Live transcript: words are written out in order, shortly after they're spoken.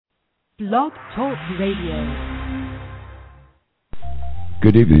Blog Talk Radio.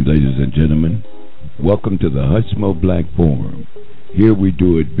 Good evening, ladies and gentlemen. Welcome to the Hushmo Black Forum. Here we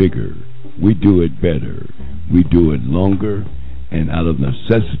do it bigger, we do it better, we do it longer, and out of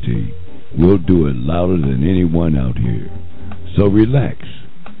necessity, we'll do it louder than anyone out here. So relax.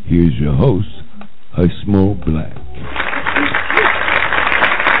 Here's your host, Hushmo Black.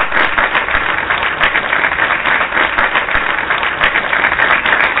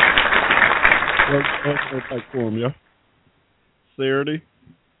 Black Forum, yeah. Saturday,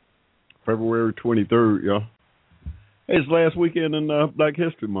 February 23rd, y'all. Hey, it's last weekend in Black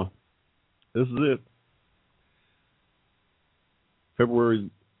History Month. This is it. February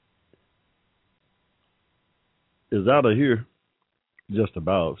is out of here. Just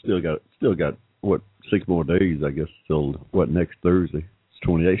about. Still got what, 6 more days, I guess, till what, next Thursday. It's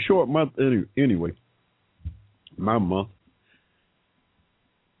 28. Short month anyway. My month.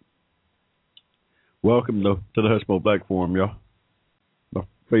 Welcome to the Hushmo Black Forum, y'all. My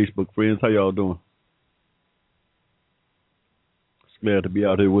Facebook friends, how y'all doing? It's glad to be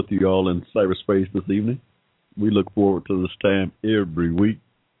out here with you all in cyberspace this evening. We look forward to this time every week.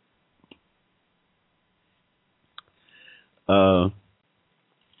 Got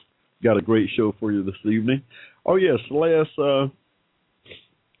a great show for you this evening. Oh yes, it's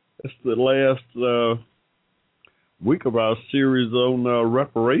the last week of our series on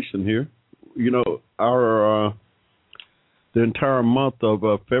reparation here. You know, the entire month of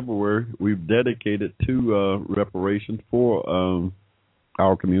February, we've dedicated to reparations for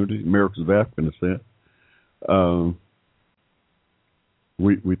our community, Americans of African descent.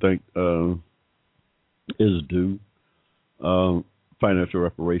 We think is due financial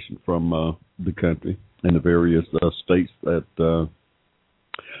reparation from the country and the various states that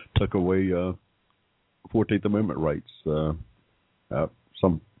took away 14th Amendment rights for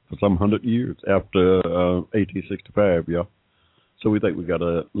some 100 years after 1865, yeah. So we think we got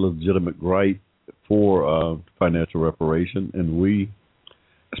a legitimate right for financial reparation, and we,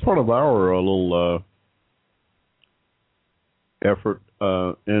 as part of our little effort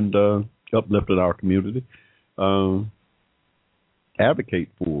and uplifting our community, advocate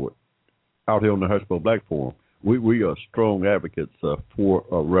for it out here on the Hushmo Black Forum. We are strong advocates for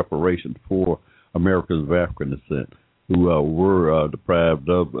reparation for Americans of African descent who were deprived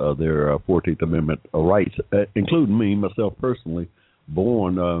of their 14th Amendment rights, including me, myself personally,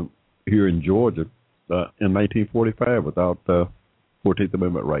 born here in Georgia in 1945 without 14th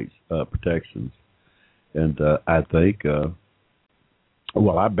Amendment rights protections. And I think,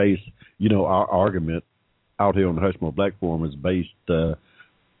 I base, our argument out here on the Hushmo Black Forum is based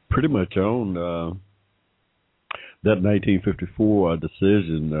pretty much on that 1954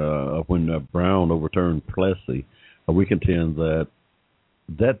 decision of when Brown overturned Plessy. We contend that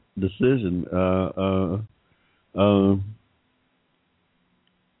decision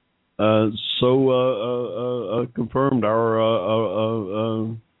confirmed our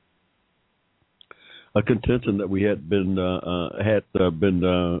a contention that we had been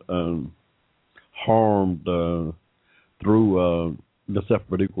harmed through the separate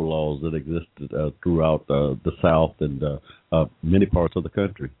but equal laws that existed throughout the South and many parts of the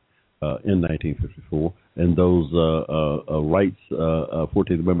country in 1954, and those rights,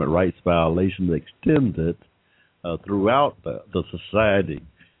 14th Amendment rights violations extended throughout the society,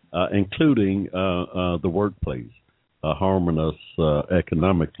 including the workplace, harming us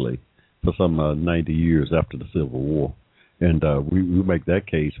economically for some 90 years after the Civil War. And we make that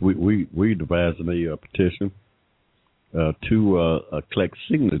case. We devised a petition to collect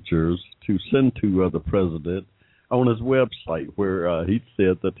signatures to send to the president on his website, where he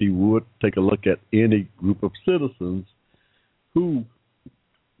said that he would take a look at any group of citizens who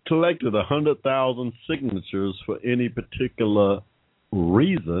collected 100,000 signatures for any particular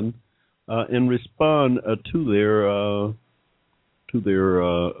reason and respond to their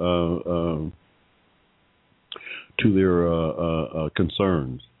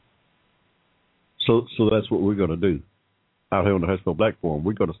concerns. So that's what we're going to do out here on the Hushmo Black Forum.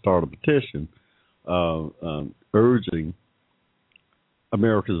 We're going to start a petition urging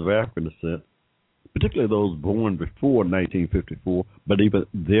Americans of African descent, particularly those born before 1954, but even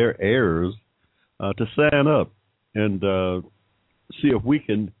their heirs, to sign up and see if we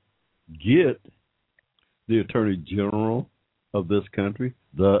can get the Attorney General of this country,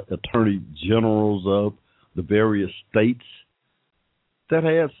 the Attorney Generals of the various states that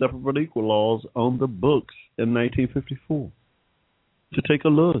had separate but equal laws on the books in 1954, to take a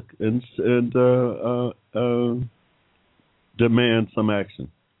look and demand some action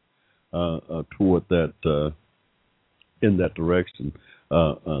toward that, in that direction.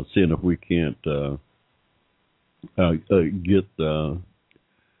 seeing if we can't get the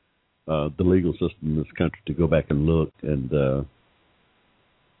legal system in this country to go back and look and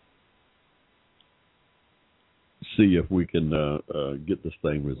see if we can get this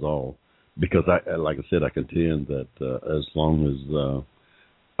thing resolved. Because, like I said, I contend that as long as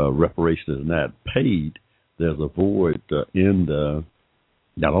reparation is not paid, there's a void in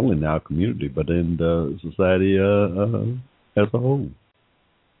not only in our community but in society as a whole.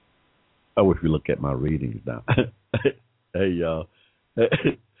 I wish we look at my readings now. Hey, y'all.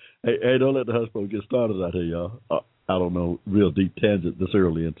 Hey, don't let the Hushmo get started out here, y'all. I don't know, real deep tangent this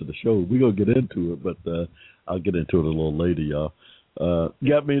early into the show. We're going to get into it, but I'll get into it a little later, y'all.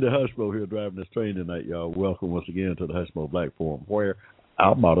 Got me, the Hushmo, here driving this train tonight, y'all. Welcome once again to the Hushmo Black Forum, where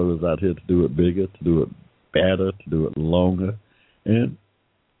our motto is out here to do it bigger, to do it better, to do it longer. And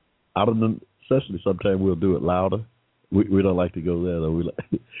out of necessity, sometimes we'll do it louder. We don't like to go there, though. We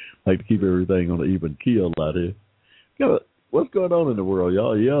like to keep everything on an even keel out here. What's going on in the world,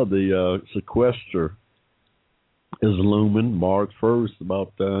 y'all? Yeah, the sequester is looming March 1st.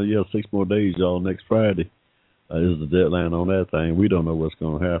 About 6 more days, y'all. Next Friday is the deadline on that thing. We don't know what's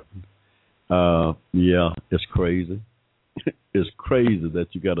going to happen. It's crazy. It's crazy that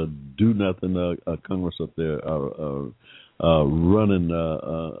you got to do nothing. Congress up there running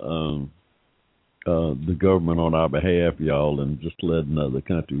the government on our behalf, y'all, and just letting the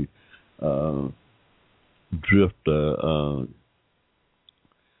country drift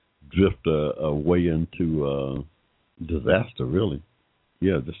away into disaster, really.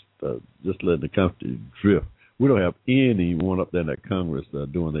 Yeah, just letting the country drift. We don't have anyone up there in that Congress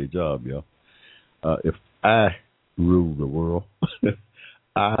doing their job, y'all. If I rule the world, if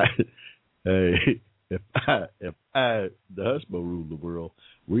I, the Hushmo ruled the world,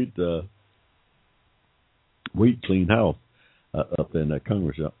 we'd clean house up there in that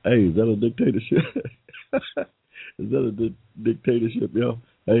Congress, y'all. Hey, is that a dictatorship? Is that a dictatorship, y'all?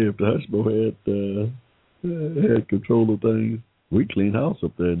 Hey, if the Hushmo had control of things, we clean house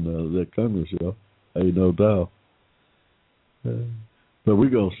up there in that Congress, y'all. Ain't no doubt. But we're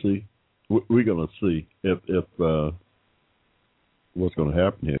gonna see. We're gonna see if what's gonna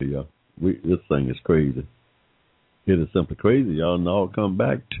happen here, y'all. This thing is crazy. It is simply crazy, y'all, and all come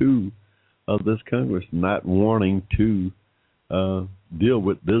back to this Congress not wanting to deal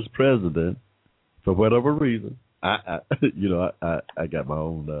with this president for whatever reason. I got my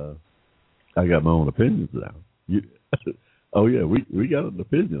own opinions now. Oh yeah, we got an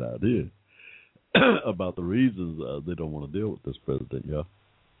opinion out here about the reasons they don't want to deal with this president, y'all.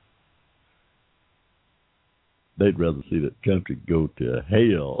 They'd rather see the country go to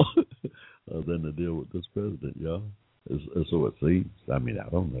hell than to deal with this president, y'all. So it seems. I mean, I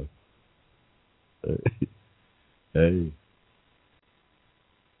don't know. Hey.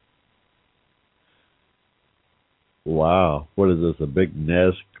 Wow. What is this? A big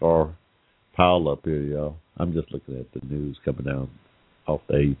NASCAR pile up here, y'all. I'm just looking at the news coming down off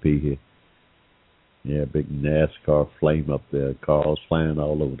the AP here. Yeah, big NASCAR flame up there. Cars flying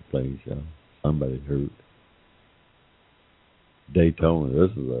all over the place, y'all. Somebody hurt. Daytona.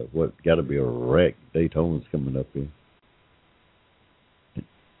 This is got to be a wreck. Daytona's coming up here.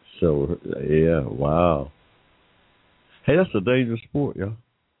 So, yeah, wow. Hey, that's a dangerous sport, y'all.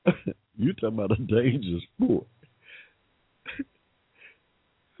 You talking about a dangerous sport.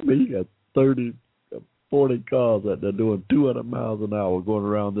 I mean, you got 30, 40 cars out there doing 200 miles an hour going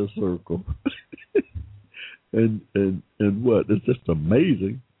around this circle. and what? It's just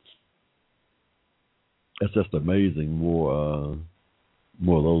amazing. It's just amazing. More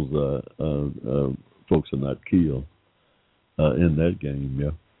of those folks are not killed in that game,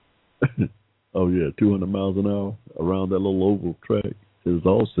 yeah. Oh, yeah, 200 miles an hour around that little oval track. It's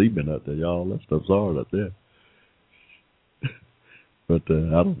all cement out there, y'all. That stuff's hard out there. But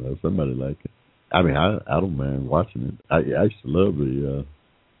I don't know. Somebody like it. I mean, I don't mind watching it. I used to love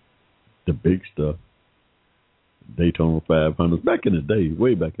the big stuff. Daytona 500s. Back in the day,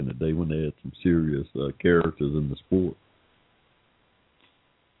 way back in the day when they had some serious characters in the sport.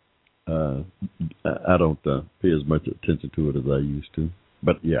 I don't pay as much attention to it as I used to.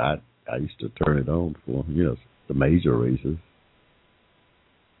 But, yeah, I used to turn it on for, the major races.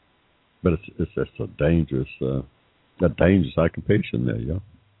 But it's just a dangerous occupation there, y'all.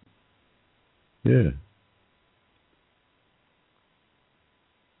 Yeah.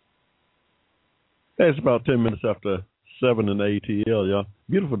 Hey, it's about 10 minutes after 7 in the ATL, y'all.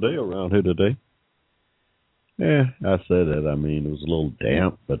 Beautiful day around here today. Yeah, I said that. I mean, it was a little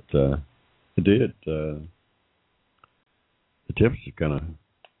damp, but it did. The temperature kind of,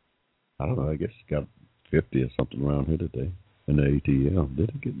 I don't know, I guess it got 50 or something around here today. in the ATL.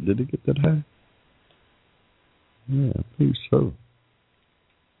 Did it get that high? Yeah, I think so.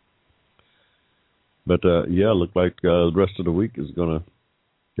 But yeah, look like the rest of the week is gonna,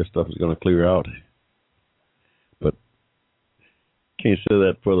 this stuff is gonna clear out. But can't say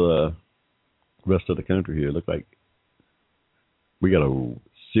that for the rest of the country here. Look like we got a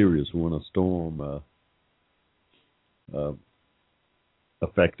serious winter storm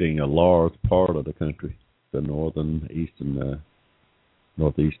affecting a large part of the country, the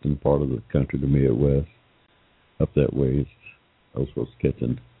northeastern part of the country, the Midwest, up that way. Those folks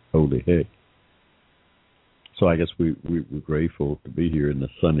catching holy heck. So I guess we're grateful to be here in the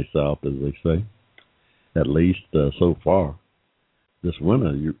sunny South, as they say. At least so far this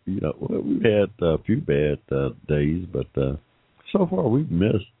winter, you know, we've had a few bad days, but so far we've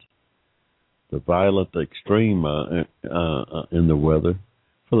missed the violent extreme in the weather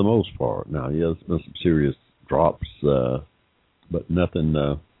for the most part. Now, yeah, there's been some serious drops, but nothing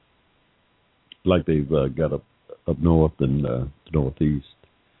like they've got up north and the northeast.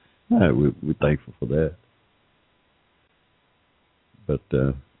 We're thankful for that. But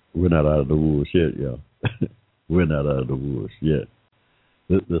we're not out of the woods yet, y'all. We're not out of the woods yet.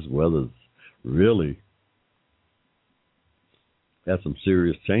 This weather's really got some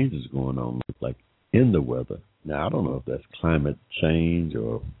serious changes going on, like in the weather. Now, I don't know if that's climate change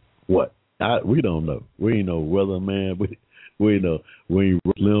or what. We don't know. We ain't no weatherman. We know. We ain't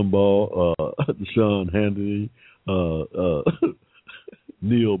Limbaugh, Sean Hannity,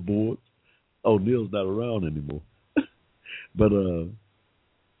 Neil Board. Oh, Neil's not around anymore. But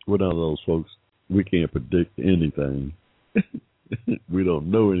we're not those folks. We can't predict anything. We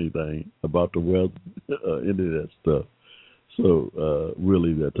don't know anything about the weather, any of that stuff. So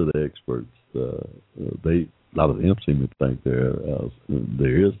really, that to the experts, a lot of them seem to think there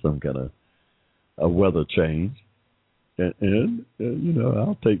is some kind of a weather change, and you know,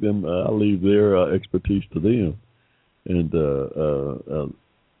 I'll take them. I'll leave their expertise to them. And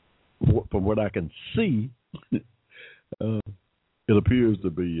from what I can see, it appears to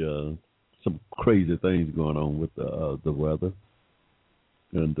be some crazy things going on with the weather,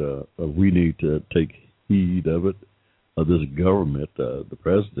 and we need to take heed of it. This government, the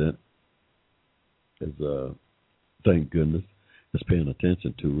president, is, thank goodness, is paying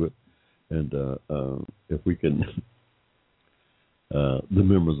attention to it. And if we can, the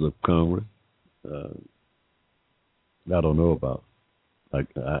members of Congress, I don't know about, I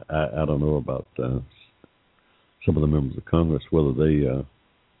don't know about some of the members of Congress, whether they,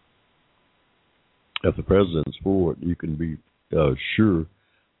 if the president's for it, you can be sure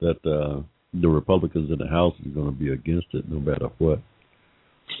that the Republicans in the House are going to be against it no matter what.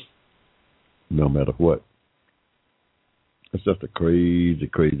 No matter what. It's just a crazy,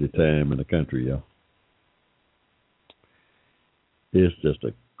 crazy time in the country, y'all. It's just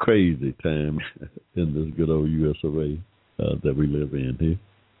a crazy time in this good old US of A that we live in here.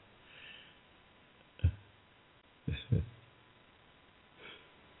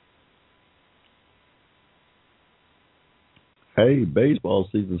 Hey, baseball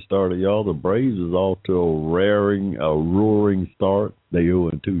season started, y'all. The Braves is off to a roaring start. They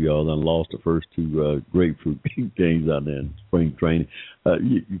 0-2, y'all. Then lost the first two grapefruit games out there in spring training.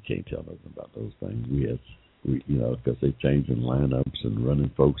 You can't tell nothing about those things. We you know, because they changing lineups and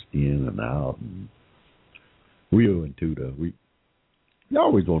running folks in and out. And we 0-2 though. You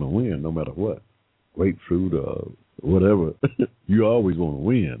always want to win, no matter what. Grapefruit or whatever. You always want to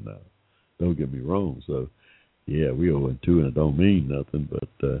win. Now. Don't get me wrong. So. Yeah, we 0-2, and it don't mean nothing, but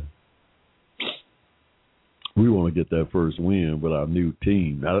we want to get that first win with our new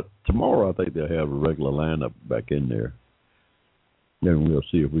team. Now, tomorrow, I think they'll have a regular lineup back in there. Then we'll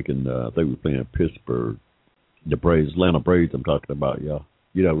see if we can, I think we're playing Pittsburgh. The Braves, Atlanta Braves I'm talking about, y'all.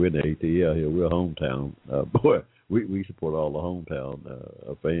 You know, we're in the ATL here. We're hometown. Boy, we support all the hometown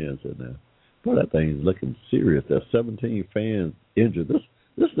fans in there. Boy, that thing is looking serious. There's 17 fans injured.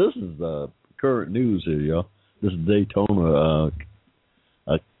 This is current news here, y'all. This Daytona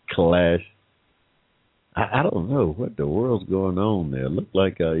clash. I don't know what the world's going on there. It looked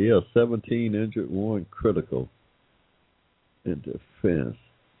like, 17 injured, 1 critical in defense.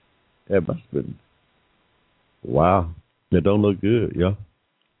 That must have been, wow. It don't look good, y'all.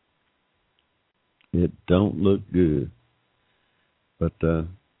 It don't look good. But,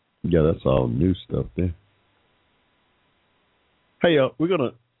 yeah, that's all new stuff there. Hey, y'all,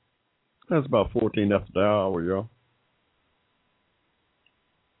 that's about 14 after the hour, y'all.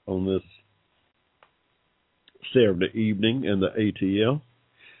 On this Saturday evening in the ATL.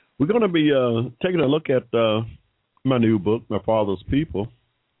 We're going to be taking a look at my new book, My Father's People.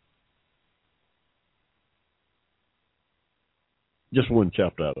 Just one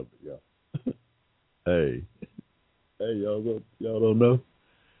chapter out of it, yeah. Hey, y'all don't know.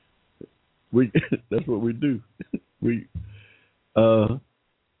 We that's what we do. We we're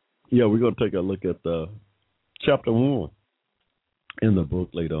gonna take a look at chapter 1 in the book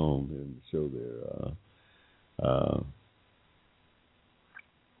later on in the show there.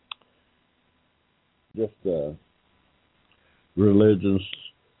 Religion,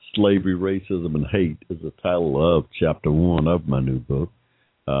 Slavery, Racism, and Hate is the title of chapter 1 of my new book.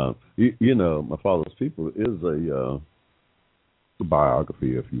 My Father's People is a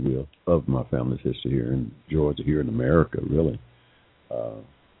biography, if you will, of my family's history here in Georgia, here in America, really.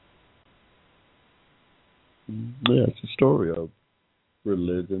 It's a story of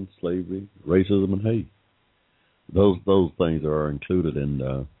religion, slavery, racism, and hate. Those things are included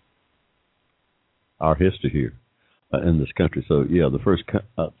in our history here in this country. So, the first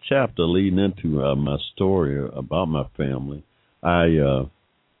chapter leading into my story about my family, I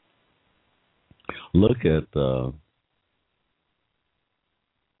look at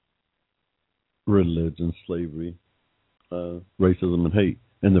religion, slavery, racism, and hate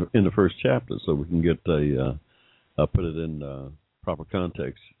in the first chapter, so we can get put it in proper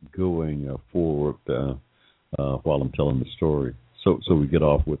context going forward while I'm telling the story. So we get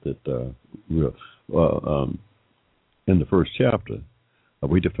off with it in the first chapter.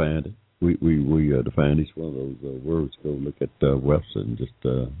 We defined it. We defined each one of those words. Go look at Webster and just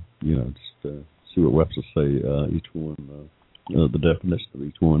see what Webster say. Each one, the definition of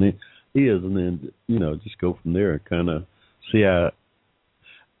each one is, and then just go from there and kind of see how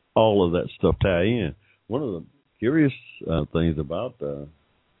all of that stuff tie in. One of the curious things about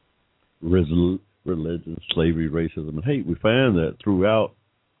religion, slavery, racism, and hate, we find that throughout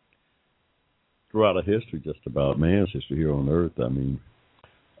our history, just about man's history here on Earth, I mean,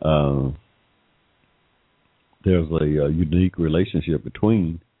 there's a unique relationship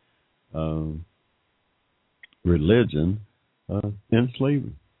between religion and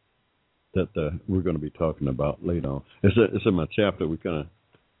slavery that we're going to be talking about later on. It's in my chapter. We kind of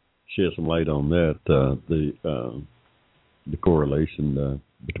shed some light on that, the correlation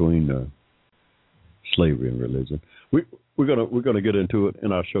between slavery and religion. We're gonna get into it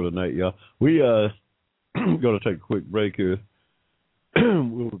in our show tonight, y'all. We gonna take a quick break here.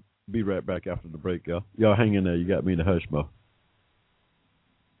 We'll be right back after the break, y'all. Y'all hang in there. You got me in the Hushmo.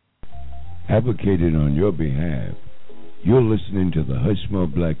 Advocated on your behalf. You're listening to the Hushmo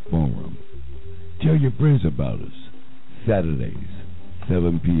Black Forum. Tell your friends about us. Saturdays,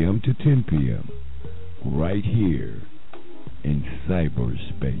 7 p.m. to 10 p.m. right here in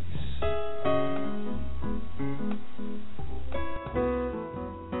cyberspace.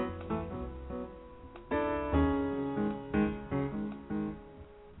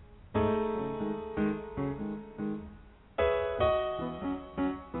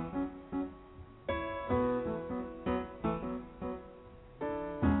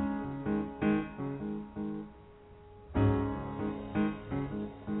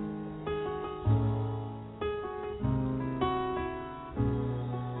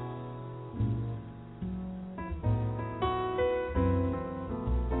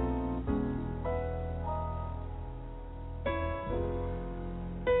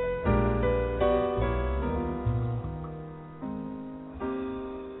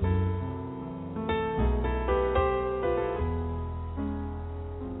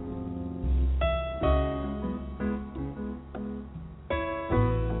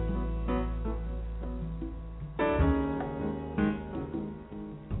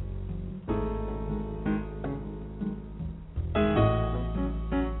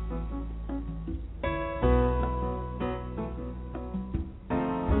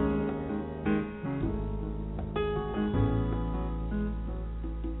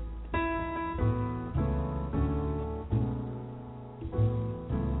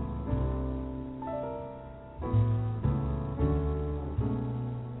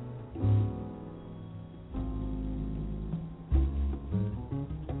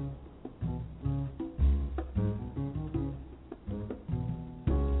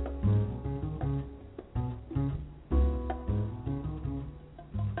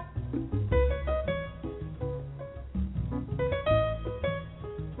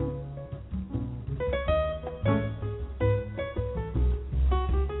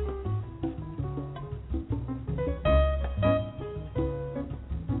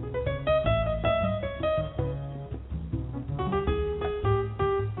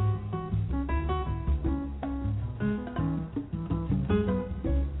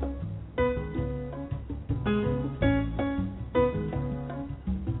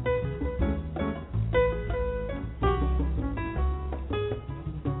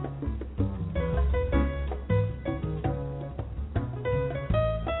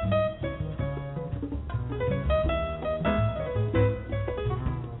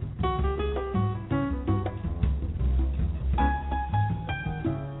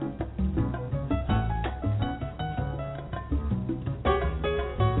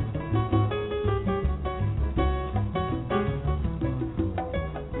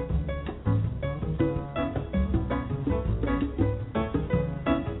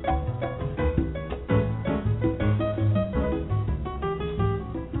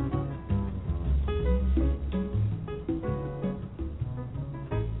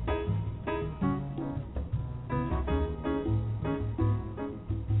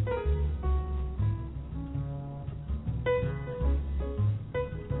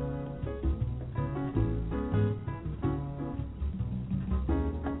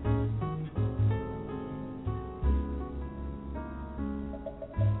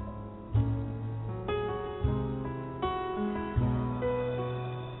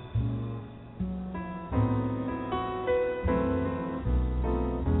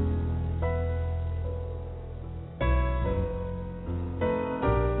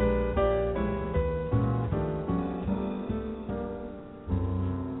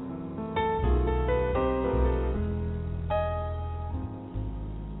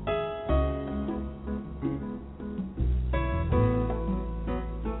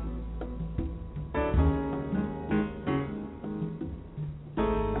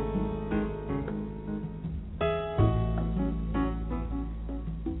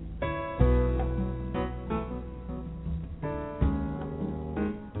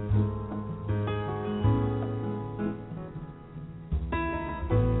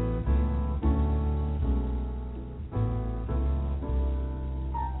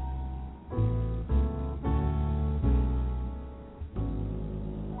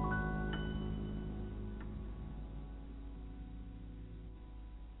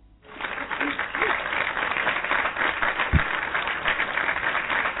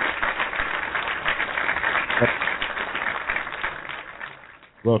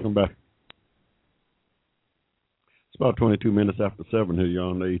 Welcome back. It's about 22 minutes after 7 here. You're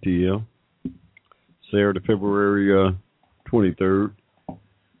on the ATL. Saturday, February 23rd.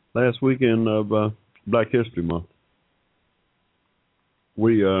 Last weekend of Black History Month.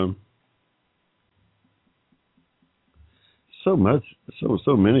 We so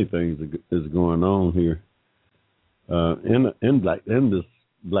many things is going on here in this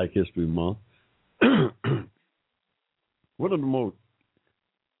Black History Month. One of the most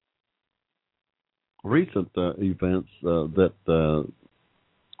recent events that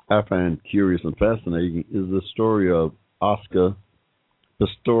I find curious and fascinating is the story of Oscar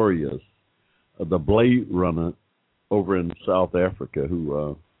Pistorius, the Blade Runner over in South Africa,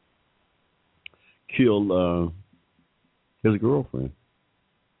 who killed his girlfriend,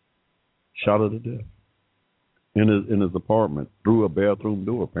 shot her to death in his apartment through a bathroom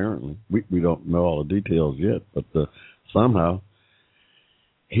door. Apparently, we don't know all the details yet, but somehow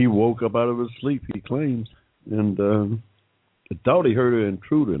he woke up out of his sleep, he claims, and thought he heard an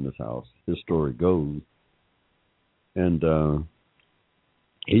intruder in his house. His story goes, and I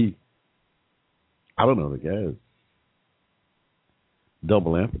don't know, the guy is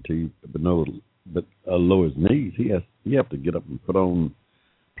double amputee, but below his knees. He have to get up and put on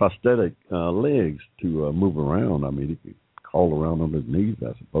prosthetic legs to move around. I mean, he could crawl around on his knees,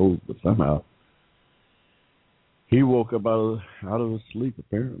 I suppose, but somehow he woke up out of his sleep,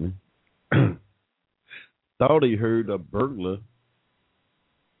 apparently. Thought he heard a burglar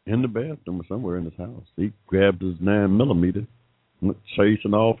in the bathroom or somewhere in his house. He grabbed his 9mm, went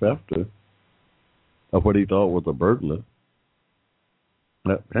chasing off after of what he thought was a burglar.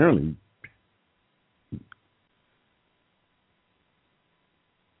 Apparently,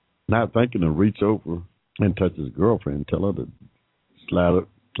 not thinking to reach over and touch his girlfriend, tell her to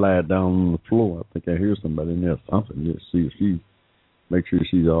slide down on the floor. I think I hear somebody in there, something. Just see if make sure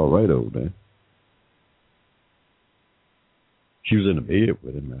she's all right over there. She was in the bed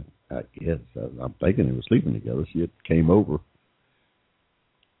with him, I guess. I'm thinking they were sleeping together. She came over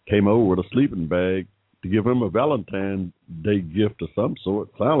with a sleeping bag to give him a Valentine's Day gift of some sort.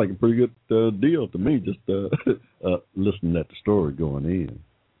 Sounded like a pretty good deal to me, just listening at the story going in.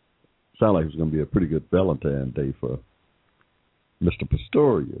 Sounded like it was going to be a pretty good Valentine's Day for Mr.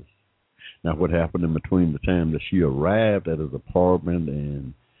 Pistorius. Now, what happened in between the time that she arrived at his apartment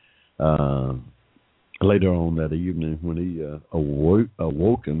and later on that evening when he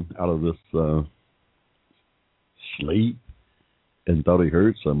awoken out of this sleep and thought he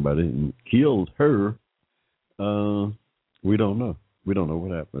heard somebody and killed her, we don't know. We don't know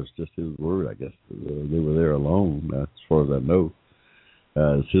what happened. It's just his word, I guess. They were there alone, as far as I know.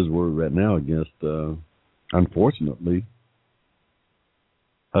 It's his word right now against, unfortunately,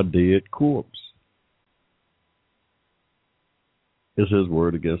 a dead corpse. It's his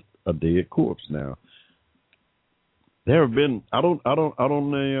word against a dead corpse. Now, there have been out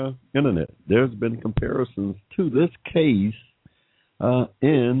on the internet. There's been comparisons to this case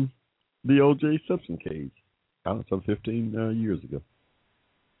in the O.J. Simpson case. Some 15 years ago.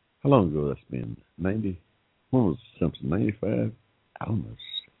 How long ago that's been? 90? When was Simpson? 95? I don't know.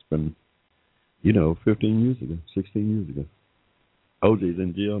 It's been, 15 years ago, 16 years ago. O.J.'s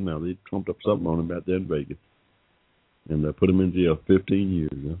in jail now. They trumped up something on him out there in Vegas. And they put him in jail 15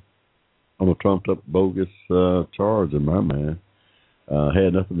 years ago. On a trumped up bogus charge in my mind.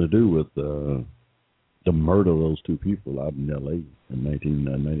 Had nothing to do with the murder of those two people out in L.A. in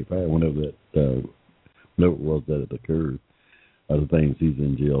 1995, whenever it was that it occurred. Other things he's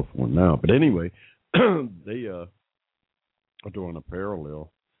in jail for now. But anyway, they are drawing a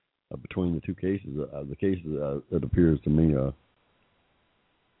parallel between the two cases. The cases, it appears to me,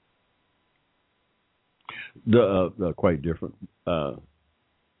 quite different.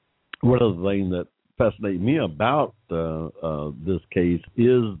 One of the things that fascinates me about this case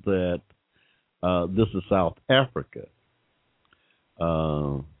is that this is South Africa.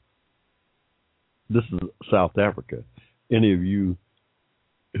 This is South Africa. Any of you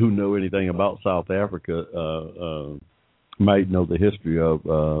who know anything about South Africa might know the history of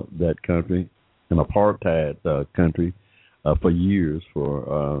that country, an apartheid country for years,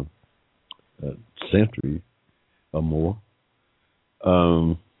 for a century or more.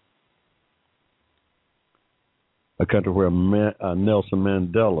 A country where Nelson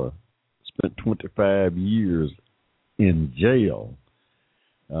Mandela spent 25 years in jail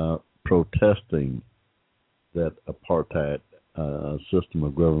protesting that apartheid system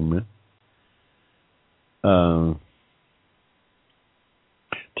of government.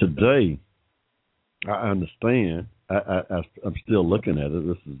 Today, I understand. I'm still looking at it.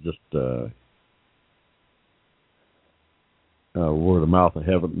 This is just word of mouth. I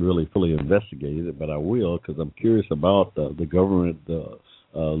haven't really fully investigated it, but I will because I'm curious about the government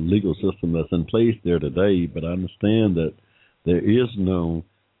legal system that's in place there today. But I understand that there is no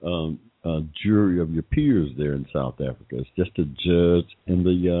jury of your peers there in South Africa. It's just a judge and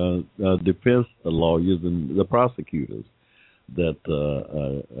the defense lawyers and the prosecutors that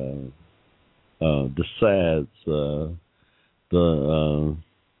decides the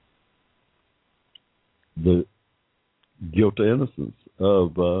guilt or innocence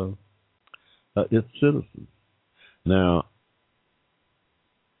of its citizens. Now,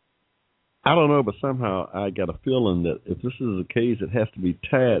 I don't know, but somehow I got a feeling that if this is the case, it has to be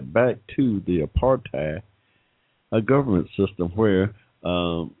tied back to the apartheid government system where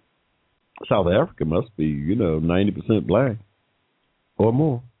South Africa must be, 90% black or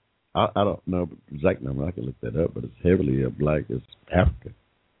more. I don't know the exact number. I can look that up, but it's heavily black as Africa.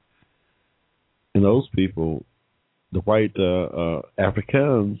 And those people, the white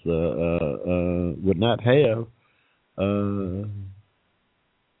Africans, would not have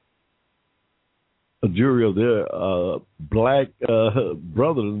a jury of their black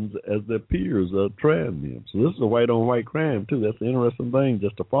brothers as their peers trying them. So this is a white-on-white crime, too. That's an interesting thing,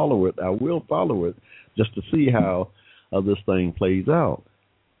 just to follow it. I will follow it just to see how this thing plays out.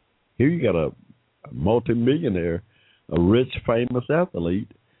 Here you got a multimillionaire, a rich, famous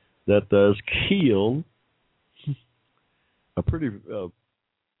athlete that does kill a pretty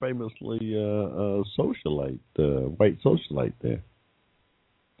famously socialite, white socialite there.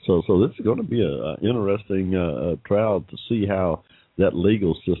 So this is going to be an interesting trial to see how that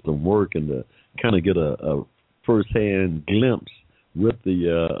legal system works and to kind of get a first-hand glimpse with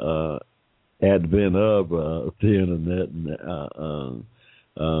the advent of the internet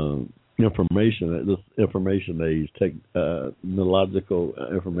and information, this information age, technological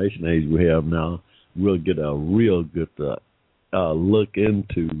information age we have now. We'll get a real good look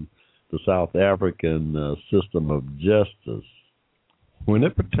into the South African system of justice when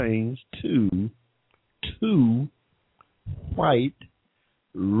it pertains to two white,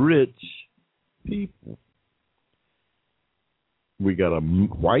 rich people. We got a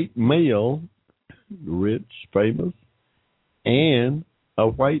white male, rich, famous, and a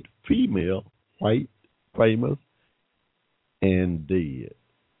white female, white, famous, and dead.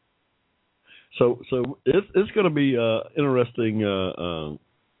 So it's going to be an interesting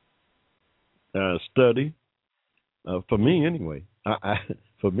study for me anyway.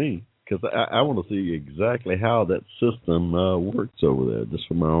 For me, because I want to see exactly how that system works over there, just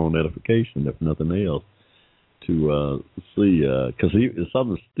for my own edification, if nothing else, to see. Because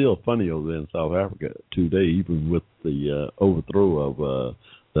something's still funny over there in South Africa today, even with the overthrow of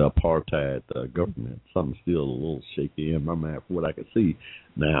the apartheid government. Something's still a little shaky in my mind from what I can see.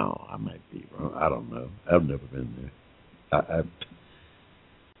 Now, I might be wrong. I don't know. I've never been there.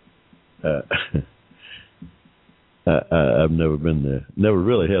 I've never been there. Never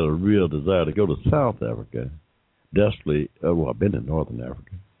really had a real desire to go to South Africa. Desperately, I've been in Northern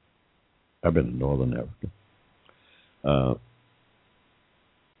Africa.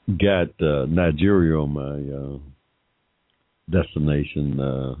 Got Nigeria on my destination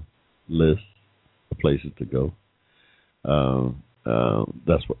list of places to go.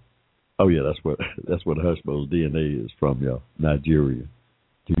 That's what. Oh yeah, that's what Hushmo's DNA is from, y'all. Nigeria,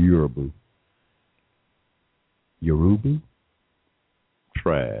 the Yoruba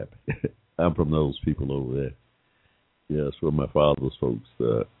tribe. I'm from those people over there. Yeah, that's where my father's folks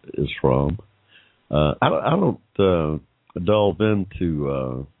is from. I don't delve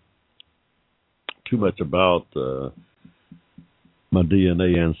into too much about my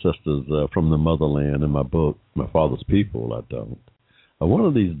DNA ancestors from the motherland in my book, My Father's People. I don't. One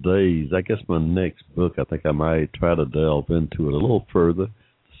of these days, I guess my next book, I think I might try to delve into it a little further,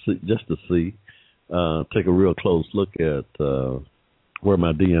 just to see. Take a real close look at where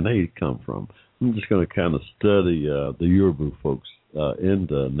my DNA come from. I'm just going to kind of study the Yoruba folks in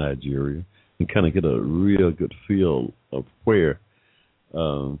Nigeria and kind of get a real good feel of where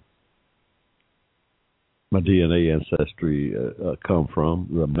my DNA ancestry come from,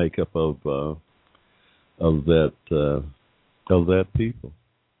 the makeup of that people,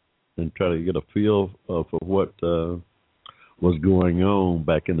 and try to get a feel for what was going on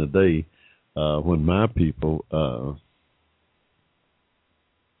back in the day. When my people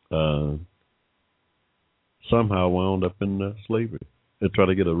somehow wound up in slavery, and try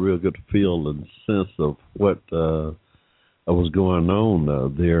to get a real good feel and sense of what was going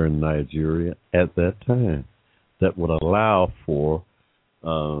on there in Nigeria at that time, that would allow for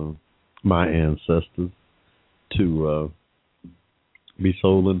my ancestors to be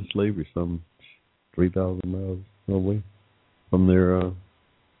sold into slavery some 3,000 miles away. from their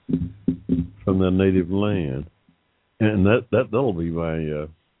native land, and that'll be my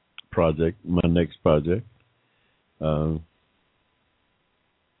project, my next project. That's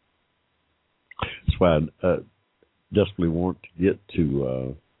why I desperately want to get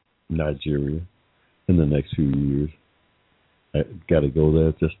to Nigeria in the next few years. I got to go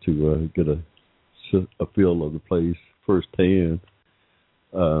there just to get a feel of the place firsthand.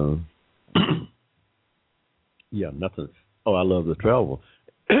 Yeah, nothing. Oh, I love to travel.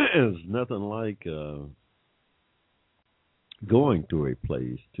 It's nothing like going to a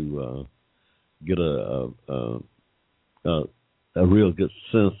place to get a real good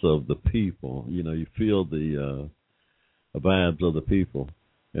sense of the people. You know, you feel the vibes of the people,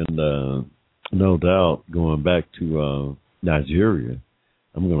 and no doubt going back to Nigeria,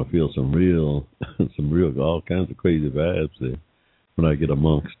 I'm going to feel some real all kinds of crazy vibes there when I get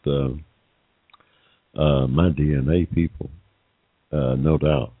amongst my DNA people. No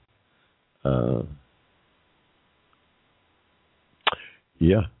doubt.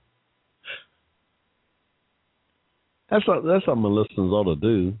 Yeah. That's what my listeners ought to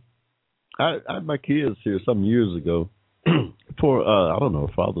do. I had my kids here some years ago for I don't know,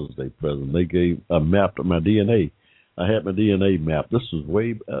 Father's Day present. They gave a map of my DNA. I had my DNA mapped. This was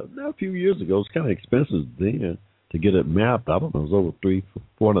way a few years ago. It was kind of expensive then to get it mapped. I don't know, it was over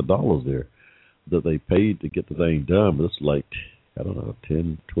 $400 there that they paid to get the thing done. But it's like, I don't know,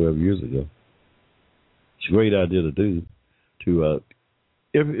 10, 12 years ago. It's a great idea to do. To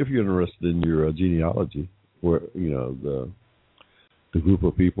if you're interested in your genealogy, where the group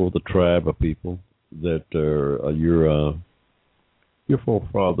of people, the tribe of people that your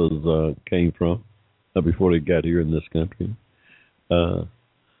forefathers came from before they got here in this country.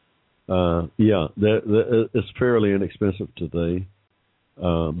 It's fairly inexpensive today,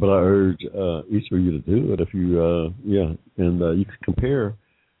 but I urge each of you to do it if you and you can compare.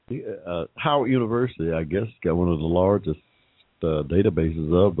 Howard University, I guess, got one of the largest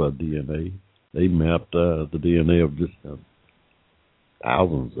databases of DNA. They mapped the DNA of just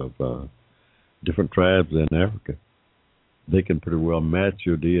thousands of different tribes in Africa. They can pretty well match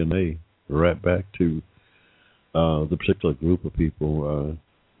your DNA right back to the particular group of people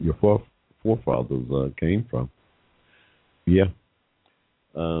your forefathers came from. Yeah.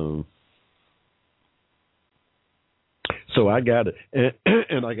 So I got it,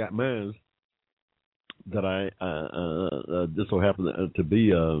 and I got mine. That I just so happen to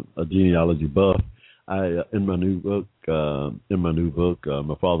be a genealogy buff. In my new book,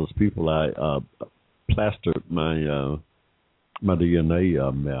 My Father's People, I plastered my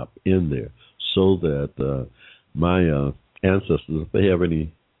DNA map in there so that my ancestors, if they have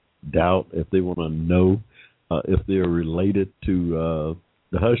any doubt, if they want to know if they're related to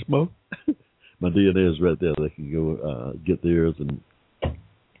the Hushmo, my DNA is right there. They can go get theirs and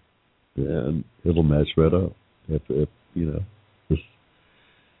it'll match right up. If it's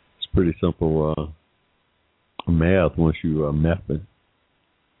pretty simple math once you map it.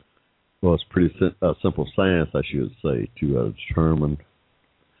 Well, it's pretty simple science, I should say, to determine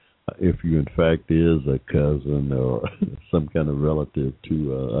if you in fact is a cousin or some kind of relative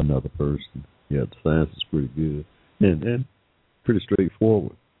to another person. Yeah, the science is pretty good and pretty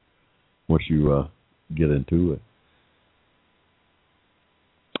straightforward once you get into it.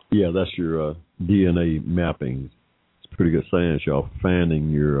 Yeah, that's your DNA mapping. It's pretty good science, y'all, for finding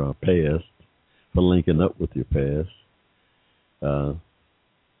your past, for linking up with your past.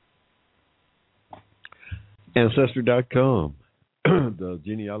 Ancestry.com, the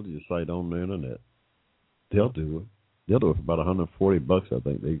genealogy site on the internet. They'll do it. They'll do it for about $140, I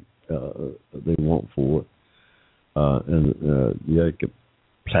think they want for it. You can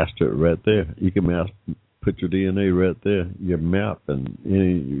plaster it right there. You can put your DNA right there, your map, and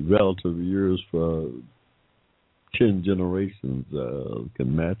any relative of yours for 10 generations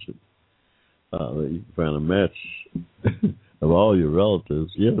can match it. You can find a match of all your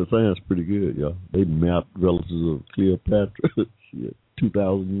relatives. Yeah, the science is pretty good, y'all. They mapped relatives of Cleopatra,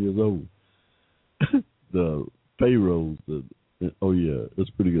 2,000 years old. The pharaohs, it's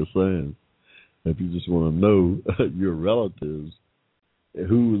pretty good science. If you just want to know your relatives,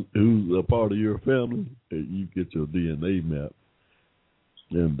 who's a part of your family, you get your DNA map.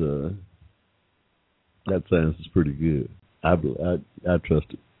 And that science is pretty good. I trust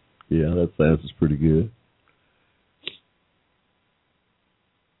it. Yeah, that science is pretty good.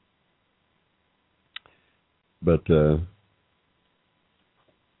 But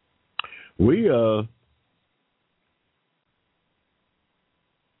we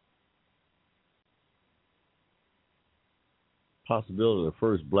possibility of the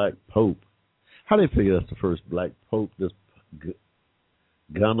first black pope. How do they figure that's the first black pope? This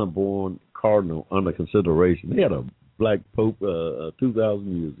Ghana-born cardinal under consideration. They had a black pope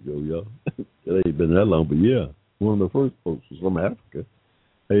 2,000 years ago, y'all. It ain't been that long, but yeah, one of the first popes was from Africa.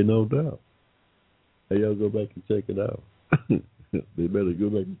 Hey, no doubt. Hey, y'all go back and check it out. They better go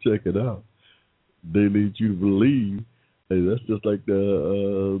back and check it out. They lead you to believe. Hey, that's just like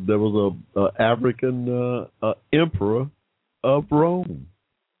there was a African emperor of Rome,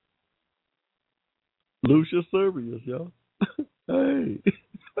 Lucius Servius, y'all. Hey,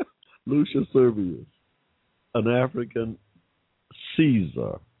 Lucius Servius, an African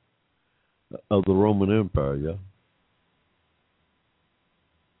Caesar of the Roman Empire, y'all.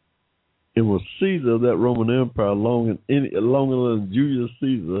 It was Caesar of that Roman Empire longer than Julius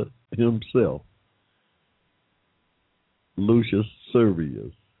Caesar himself. Lucius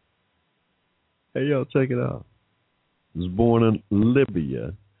Servius. Hey, y'all, check it out. He was born in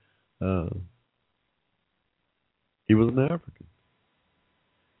Libya. He was an African.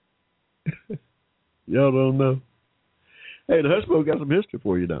 Y'all don't know. Hey, the Hushmo got some history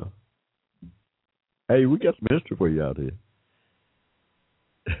for you now. Hey, we got some history for you out here.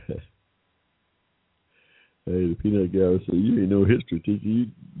 Hey, the peanut gallery said, you ain't no history teacher. You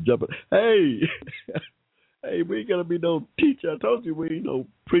jumping. Hey, hey, we ain't gonna be no teacher. I told you we ain't no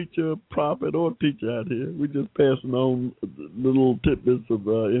preacher, prophet, or teacher out here. We just passing on little tidbits of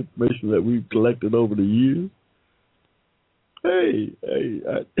information that we've collected over the years. Hey,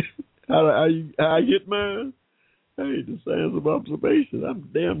 how I get mine? Hey, the science of observation. I'm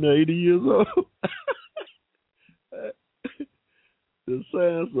damn near 80 years old. The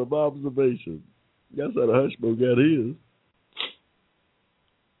science of observation. That's how the Hushmo got his.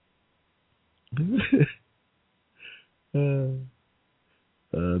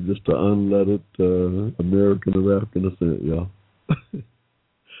 Just an unlettered American of African descent, y'all.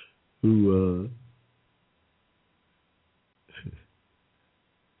 Who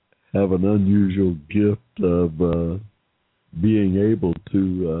have an unusual gift of being able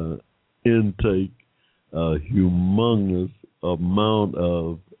to intake a humongous amount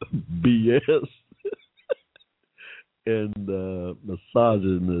of BS and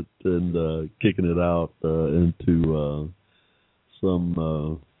massaging it and kicking it out into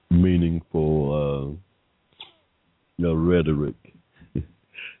some meaningful rhetoric.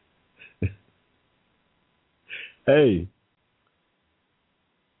 Hey,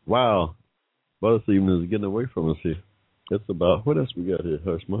 wow, bus evening is getting away from us here. It's about, what else we got here,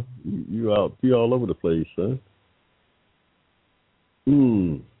 Hushmo? You all over the place, huh?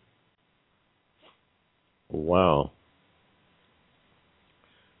 Wow.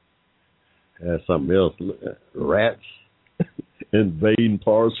 That's something else. Rats invading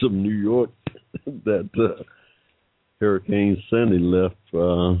parts of New York that Hurricane Sandy left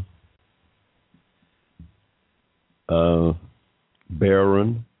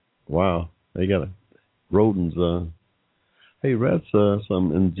barren. Wow. They got rodents. Hey, rats are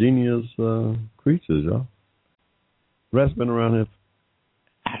some ingenious creatures, y'all. Rats been around here,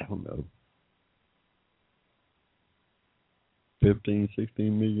 I don't know, 15,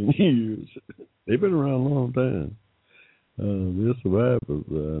 16 million years. They've been around a long time. They're survivors,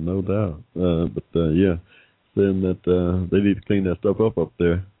 no doubt. But yeah, saying that they need to clean that stuff up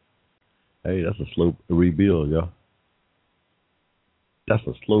there. Hey, that's a slow rebuild, y'all. That's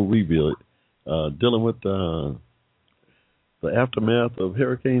a slow rebuild. Dealing with the aftermath of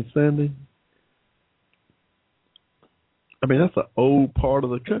Hurricane Sandy. I mean, that's an old part of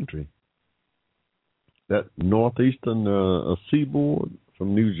the country. That northeastern seaboard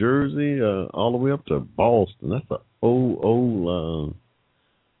from New Jersey all the way up to Boston. That's an old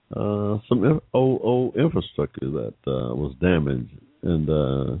infrastructure that was damaged. And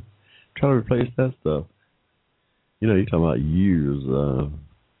trying to replace that stuff. You know, you're talking about years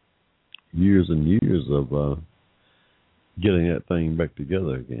and years of getting that thing back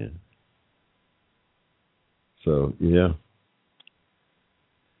together again. So, yeah.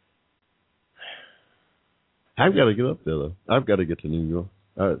 I've got to get up there, though. I've got to get to New York.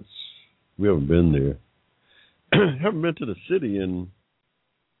 We haven't been there. Haven't been to the city in,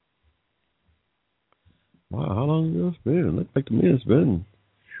 wow, how long ago it's been? Looks like to me it's been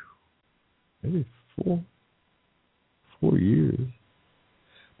maybe 4 years.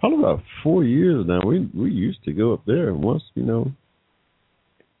 Probably about 4 years now. We used to go up there once,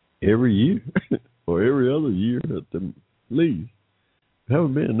 every year or every other year at the least.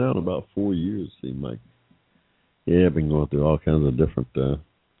 Haven't been now in about 4 years, seems like. Yeah, I've been going through all kinds of different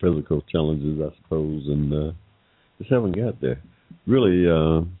physical challenges, I suppose, and just haven't got there. Really,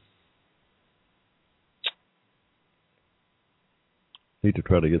 need to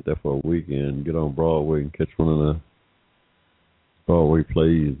try to get there for a weekend, get on Broadway and catch one of faraway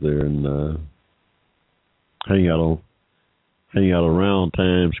plays there and hang out around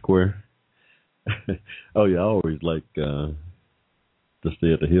Times Square. Oh yeah, I always like to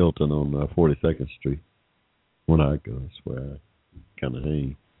stay at the Hilton on 42nd Street when I go. That's where I kind of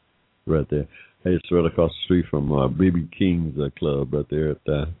hang right there. Hey, it's right across the street from BB King's club right there at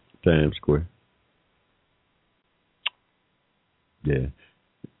Times Square. Yeah.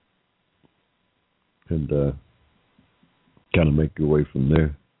 And kind of make your way from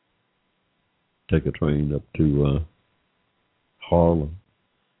there. Take a train up to Harlem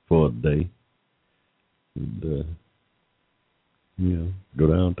for a day. And, go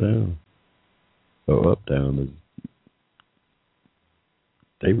downtown. Or uptown, as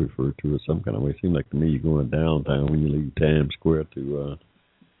they refer to it some kind of way. It seems like to me you're going downtown when you leave Times Square to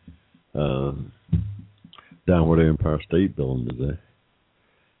down where the Empire State Building is at.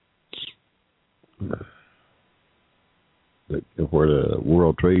 Where the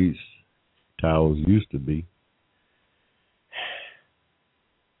World Trade Towers used to be.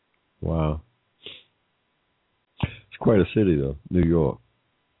 Wow. It's quite a city, though, New York.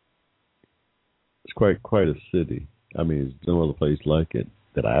 It's quite a city. I mean, there's no other place like it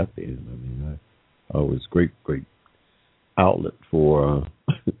that I've been. I mean, always great outlet for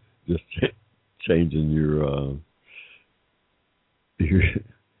just changing your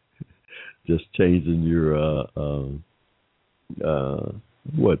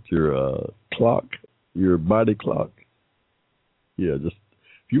clock, your body clock. Yeah, just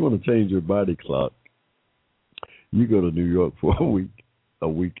if you want to change your body clock, you go to New York for a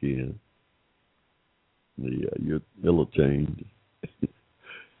weekend. Yeah, it'll change.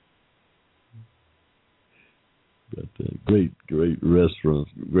 But great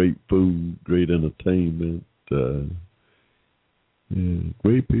restaurants, great food, great entertainment.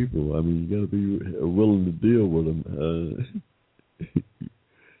 Great people. I mean, you got to be willing to deal with them.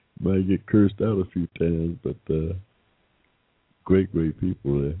 Might get cursed out a few times, but great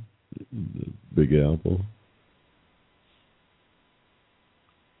people there. Big Apple.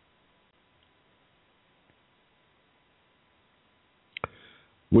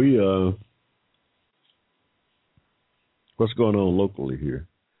 What's going on locally here?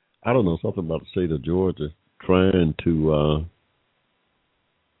 I don't know, something about the state of Georgia trying to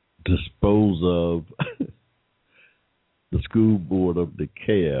dispose of the school board of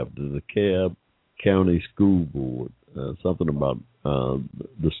DeKalb, the DeKalb County School Board. Something about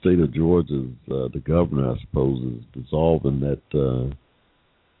the state of Georgia's, the governor, I suppose, is dissolving that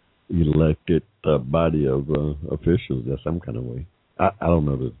elected body of officials in some kind of way. I don't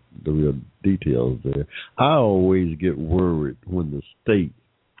know the real details there. I always get worried when the state,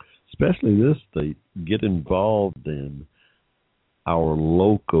 especially this state, get involved in our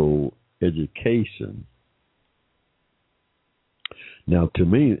local education. Now, to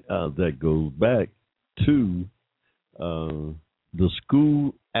me, that goes back to the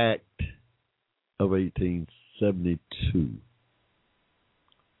School Act of 1872.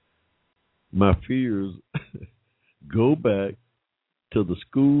 My fears go back to the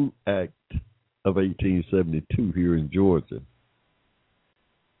School Act of 1872 here in Georgia.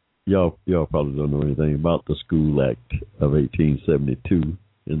 Y'all probably don't know anything about the School Act of 1872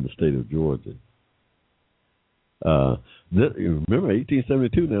 in the state of Georgia. Remember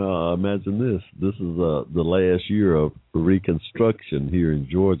 1872 now, imagine this. This is the last year of Reconstruction here in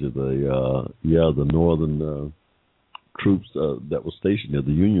Georgia. The northern troops that were stationed there,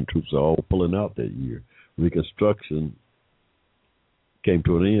 the Union troops, are all pulling out that year. Reconstruction came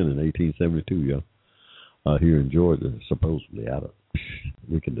to an end in 1872, here in Georgia, supposedly.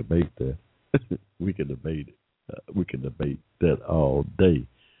 We can debate that. We can debate it. We can debate that all day.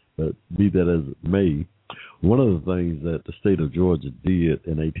 But be that as it may, one of the things that the state of Georgia did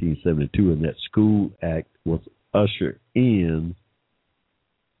in 1872 in that School Act was usher in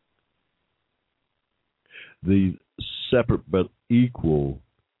these separate but equal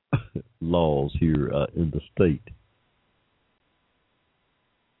laws here in the state.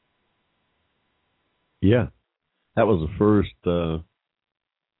 Yeah, that was the first. That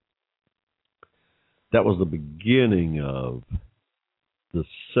was the beginning of the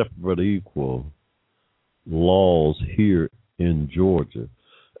separate but equal laws here in Georgia.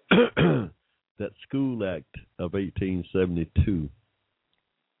 That School Act of 1872,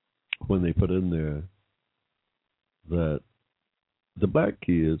 when they put in there that the black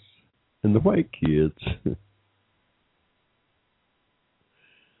kids and the white kids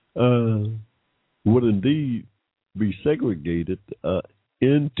would indeed be segregated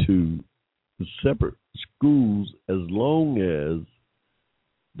into separate schools as long as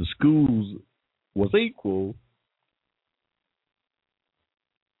the schools was equal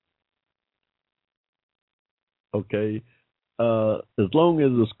Okay, as long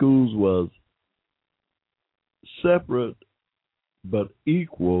as the schools was separate but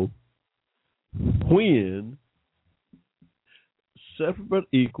equal, when separate but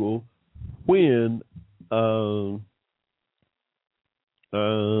equal, when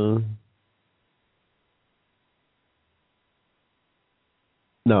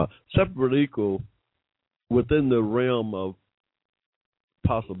now separate but equal within the realm of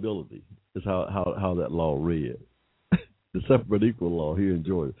possibility is how that law read. The separate but equal law here in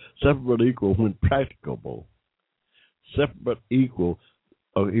Georgia. Separate but equal when practicable. Separate but equal.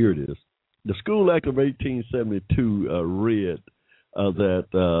 Oh, here it is. The School Act of 1872 read that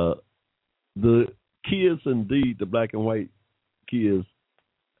the kids, indeed, the black and white kids,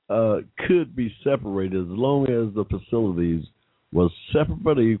 could be separated as long as the facilities was separate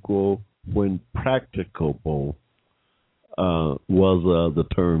but equal when practicable was the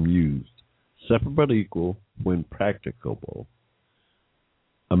term used. Separate but equal when practicable.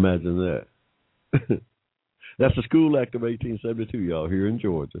 Imagine that. That's the School Act of 1872, y'all, here in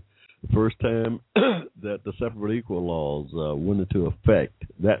Georgia. The first time that the separate but equal laws went into effect,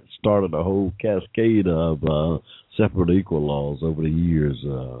 that started a whole cascade of separate but equal laws over the years,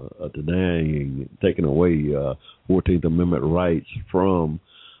 denying, taking away 14th Amendment rights from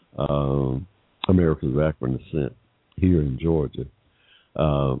Americans of African descent here in Georgia.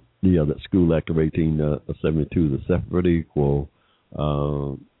 That School Act of 1872, the separate but equal,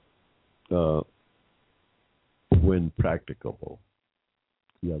 when practicable.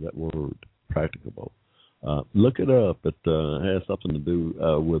 Yeah, that word, practicable. Look it up. It has something to do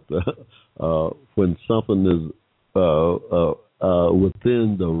with when something is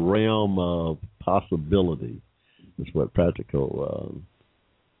within the realm of possibility. That's what practical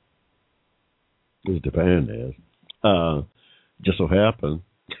is defined as. Just so happened,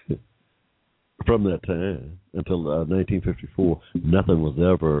 from that time until 1954, nothing was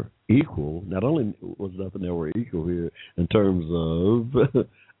ever equal. Not only was nothing ever equal here in terms of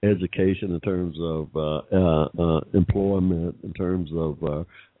education, in terms of employment, in terms of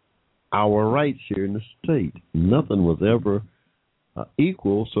our rights here in the state, nothing was ever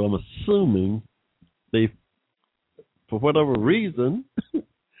equal. So I'm assuming they, for whatever reason,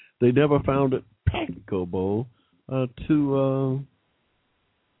 they never found it practicable to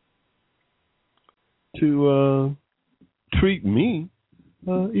treat me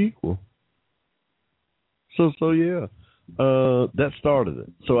equal. So yeah, that started it.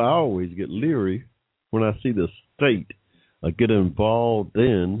 So I always get leery when I see the state get involved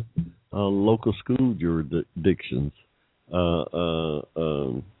in local school jurisdictions,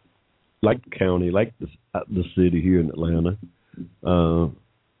 like the county, like the city here in Atlanta.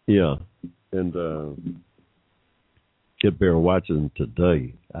 Yeah, and get bear watching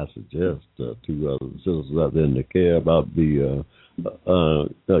today. I suggest to the citizens out there in the care about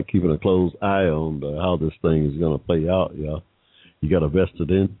keeping a close eye on how this thing is going to play out. Yeah, you got a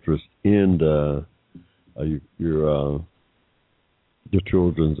vested interest in your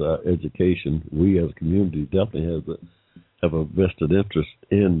children's education. We as a community definitely have a vested interest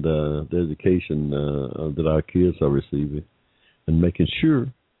in the education that our kids are receiving, and making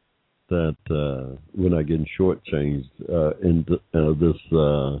sure that we're not getting shortchanged in this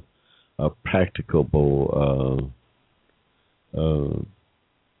practicable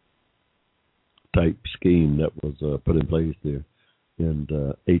type scheme that was put in place there in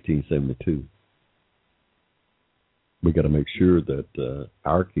 1872. We got to make sure that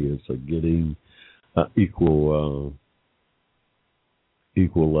our kids are getting equal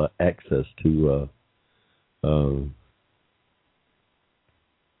access to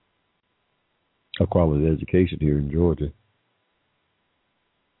a quality education here in Georgia.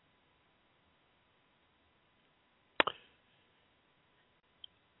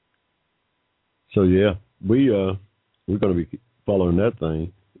 So yeah, we're going to be following that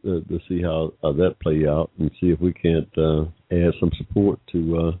thing to see how that play out, and see if we can't add some support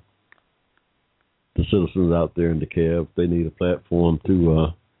to the citizens out there in DeKalb. They need a platform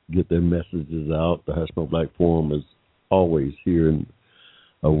to get their messages out. The Hushmo Black Forum is always here and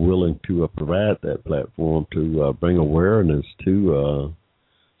willing to provide that platform to bring awareness to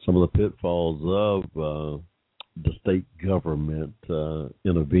some of the pitfalls of the state government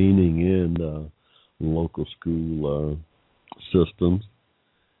intervening in local school systems,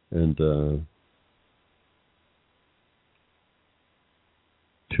 and to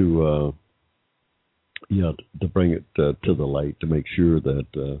bring it to the light, to make sure that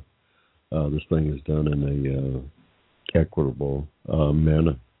this thing is done in a equitable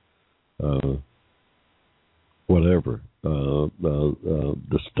manner. Whatever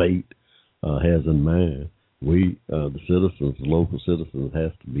the state has in mind, the citizens, local citizens,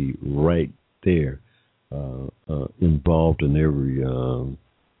 has to be right there, involved in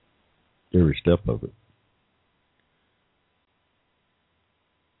every step of it.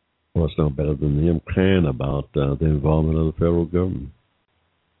 Well, it's no better than them crying about the involvement of the federal government.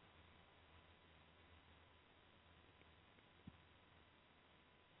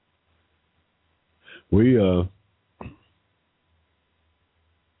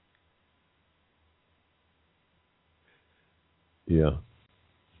 Yeah.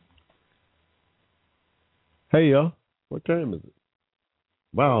 Hey, y'all. What time is it?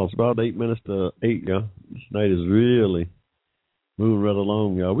 Wow, it's about 8 minutes to 8, y'all. This night is really moving right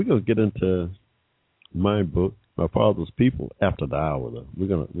along, y'all. We're gonna get into my book, My Father's People, after the hour, though. We're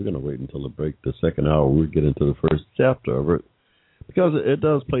gonna wait until the break, the second hour. We'll get into the first chapter of it because it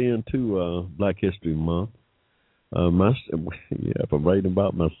does play into Black History Month. If I'm writing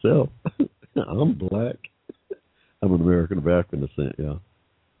about myself, I'm black. I'm an American of African descent, yeah.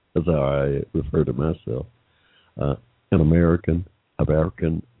 That's how I refer to myself. An American of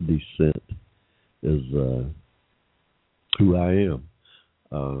African descent is who I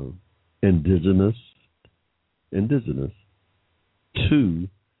am. Indigenous to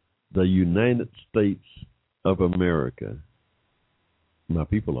the United States of America. My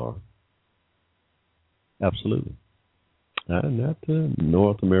people are. Absolutely. Not the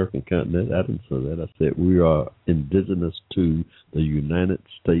North American continent. I didn't say that. I said we are indigenous to the United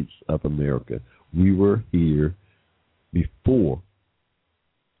States of America. We were here before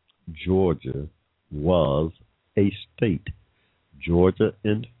Georgia was a state. Georgia,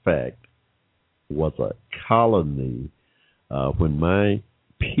 in fact, was a colony when my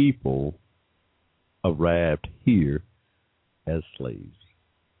people arrived here as slaves.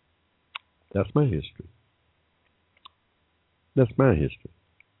 That's my history. That's my history.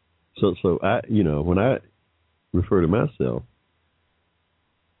 So I, when I refer to myself,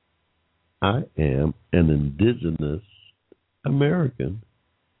 I am an indigenous American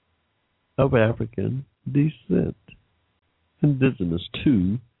of African descent, indigenous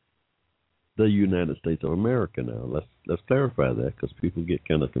to the United States of America. Now let's clarify that because people get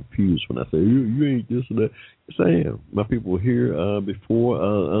kind of confused when I say you ain't this or that. Yes, I am. My people were here before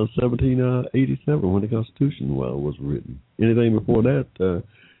 1787 when the Constitution was written. Anything before that,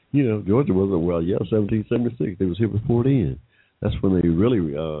 Georgia wasn't 1776. They was here before then. That's when they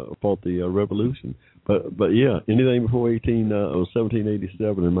really fought the Revolution. But yeah, anything before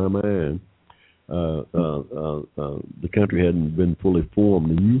 1787 in my mind. The country hadn't been fully formed,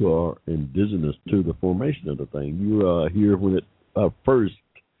 and you are indigenous to the formation of the thing. You are here when it first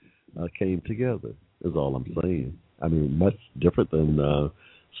came together, is all I'm saying. I mean, much different than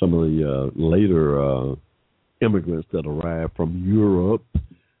some of the later immigrants that arrived from Europe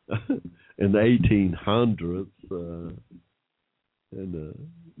in the 1800s and the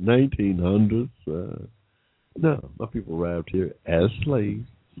 1900s. No, my people arrived here as slaves.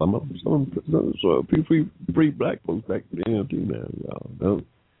 Some of them, so free black folks back then too. Now, y'all know.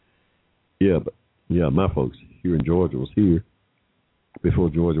 Yeah, but my folks here in Georgia was here before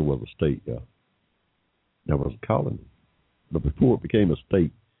Georgia was a state. Y'all, that was a colony, but before it became a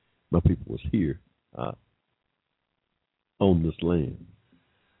state, my people was here on this land.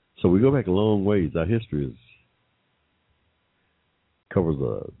 So we go back a long ways. Our history covers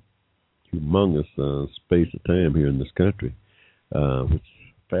a humongous space of time here in this country, which.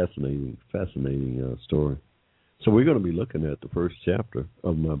 Fascinating story. So we're going to be looking at the first chapter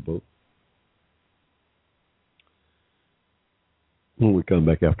of my book. When we come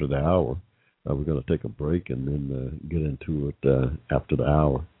back after the hour, we're going to take a break and then get into it after the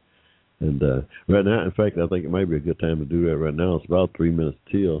hour. And right now, in fact, I think it might be a good time to do that right now. It's about 3 minutes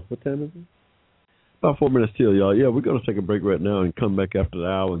till. What time is it? About 4 minutes till, y'all. Yeah, we're going to take a break right now and come back after the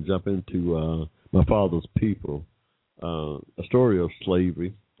hour and jump into My Father's People. A story of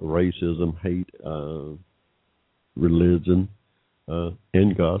slavery, racism, hate, religion,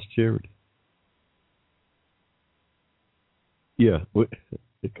 and God's charity. Yeah,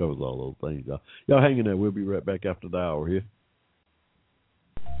 it covers all those things, y'all. Y'all hang in there. We'll be right back after the hour here.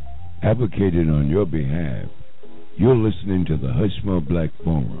 Advocated on your behalf, you're listening to the Hushmo Black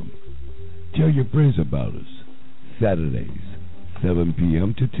Forum. Tell your friends about us. Saturdays, 7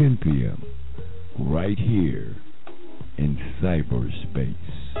 p.m. to 10 p.m. right here in cyberspace.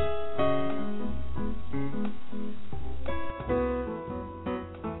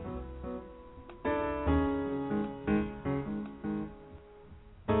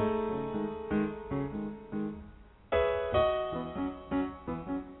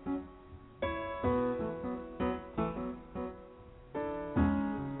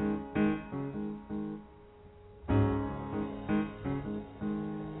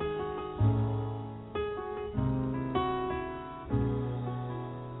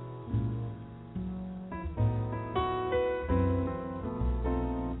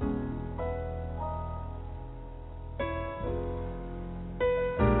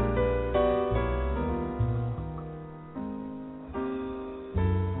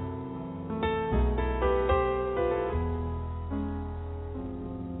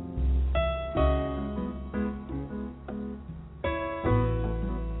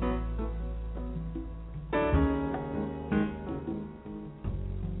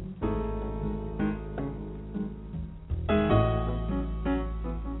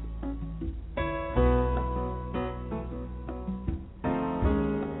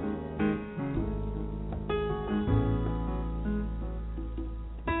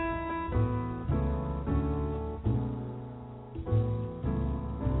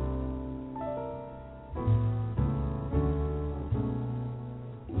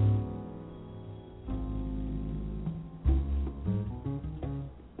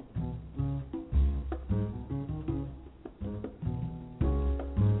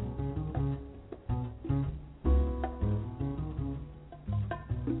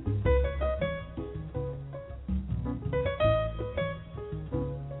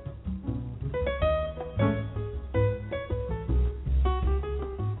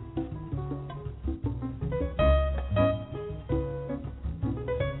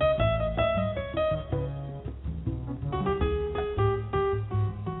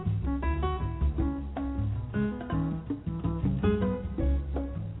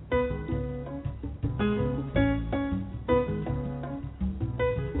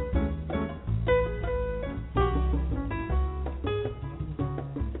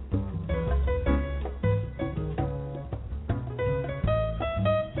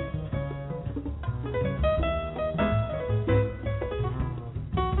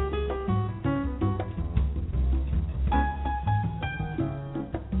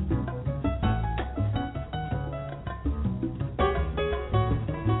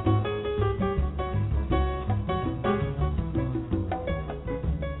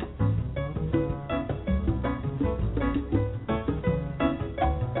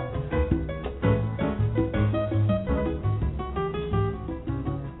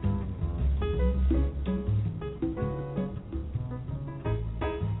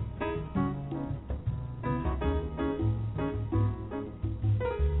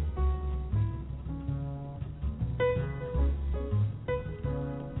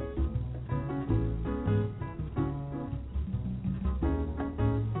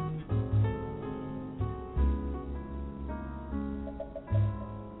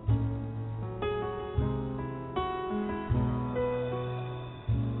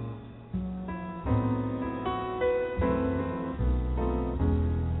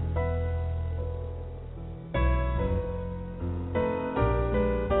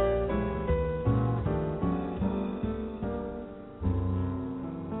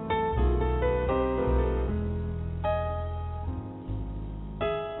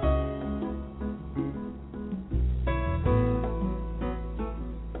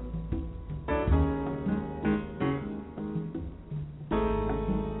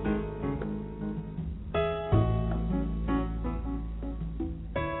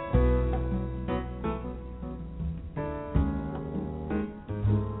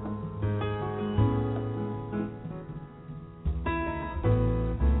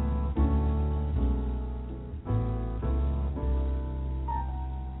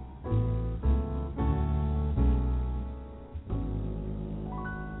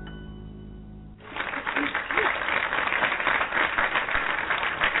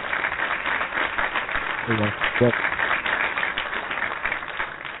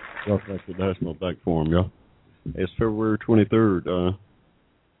 Welcome back to the Hushmo Black Forum, y'all. It's February 23rd,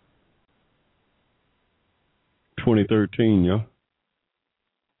 2013, y'all.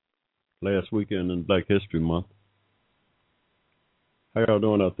 Last weekend in Black History Month. How y'all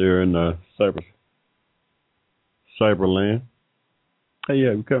doing out there in Cyberland? Hey,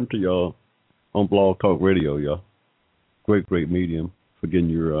 yeah, we come to y'all on Blog Talk Radio, y'all. Great medium for getting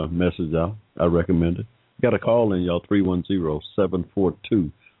your message out. I recommend it. Got a call in, y'all,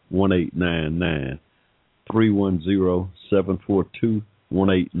 310-742-1899. 310-742-1899. From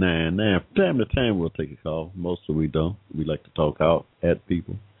time to time, we'll take a call. Mostly we don't. We like to talk out at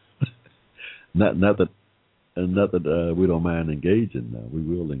people. not that we don't mind engaging. Now we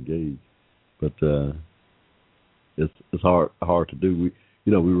will engage, but it's hard to do.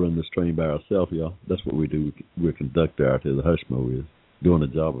 We run this train by ourselves, y'all. That's what we do. We're a conductor out here. The Hushmo is doing a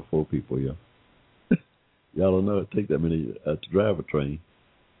job of 4 people, y'all. Y'all don't know it takes that many to drive a train.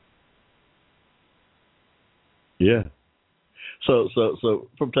 Yeah. So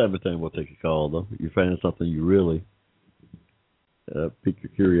from time to time we'll take a call, though. You find something you really pique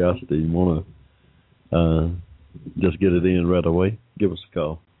your curiosity and want to just get it in right away, give us a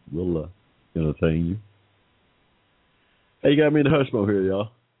call. We'll entertain you. Hey, you got me in the Hushmo here,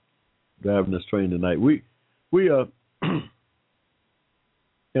 y'all. Driving this train tonight. We in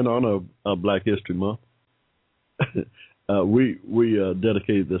honor of Black History Month, we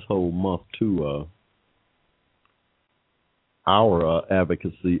dedicated this whole month to our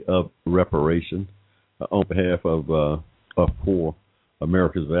advocacy of reparation on behalf of poor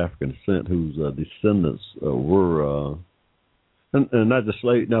Americans of African descent whose descendants were and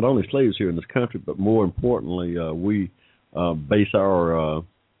not only slaves here in this country, but more importantly, we base our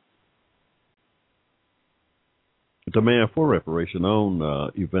demand for reparation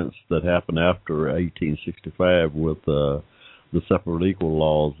on events that happened after 1865 with the separate equal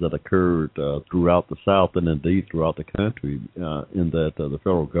laws that occurred throughout the South and indeed throughout the country, in that the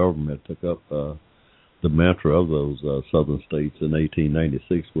federal government took up the mantra of those southern states in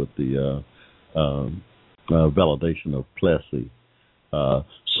 1896 with the validation of Plessy.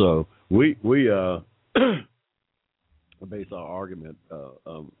 So we base our argument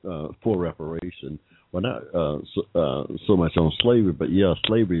for reparation, well, not so much on slavery, but yeah,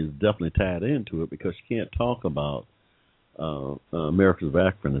 slavery is definitely tied into it, because you can't talk about Americans of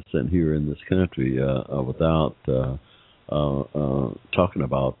African descent here in this country without talking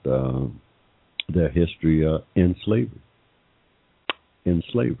about their history in slavery.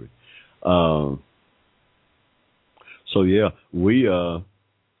 So yeah, we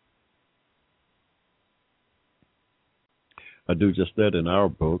I do just that in our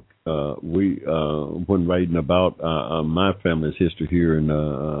book. We when writing about my family's history here in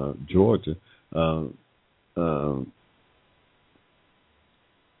Georgia,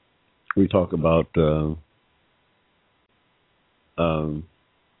 we talk about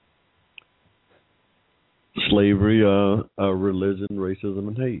slavery, religion, racism,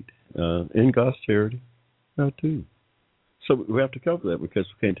 and hate, in God's charity, too. So we have to cover that, because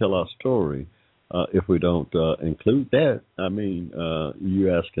we can't tell our story if we don't include that. I mean,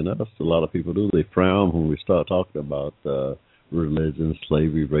 you asking us, a lot of people do. They frown when we start talking about religion,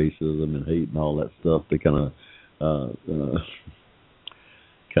 slavery, racism, and hate and all that stuff. They kind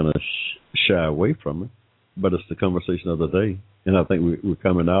of shy away from it. But it's the conversation of the day. And I think we're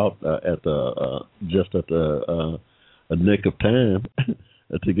coming out at just at the nick of time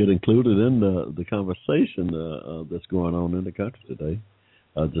to get included in the conversation that's going on in the country today.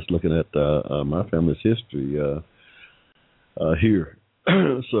 Just looking at my family's history here.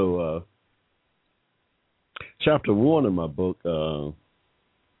 So, chapter 1 in my book, I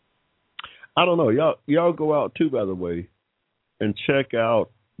don't know, y'all go out too, by the way, and check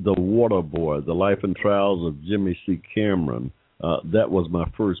out The Water Boy, The Life and Trials of Jimmy C. Cameron. That was my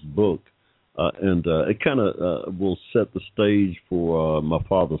first book, and it kind of will set the stage for My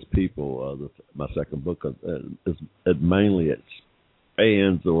Father's People. My second book it mainly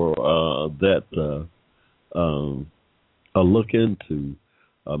expands or a look into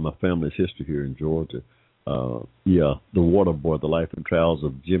my family's history here in Georgia. The Water Boy, The Life and Trials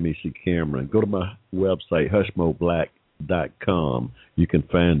of Jimmy C. Cameron. Go to my website, HushmoBlack.com. You can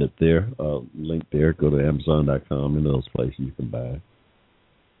find it there, link there. Go to Amazon.com, and those places you can buy.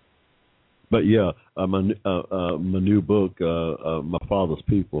 But yeah, my new book, My Father's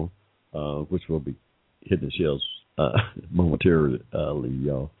People, which will be hitting the shelves momentarily,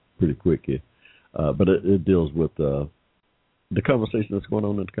 y'all, pretty quick here. But it deals with the conversation that's going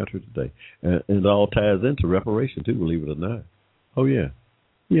on in the country today, and it all ties into reparation too. Believe it or not. Oh yeah,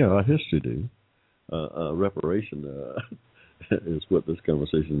 our history do. reparation is what this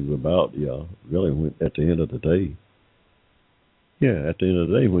conversation is about, y'all. Really, at the end of the day. Yeah, at the end of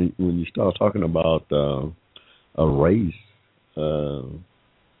the day, when you start talking about a race,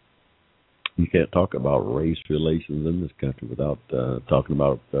 you can't talk about race relations in this country without talking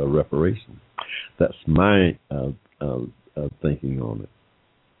about reparations. That's my thinking on it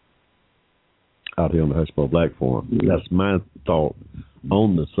out here on the Hushmo Black Forum. That's my thought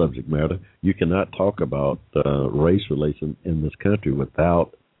on the subject matter. You cannot talk about race relations in this country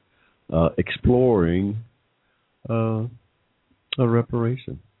without exploring a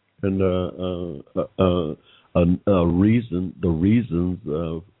reparation and the reasons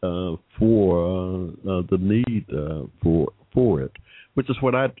for the need for it, which is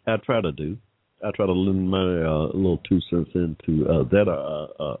what I try to do. I try to lend my little 2 cents into that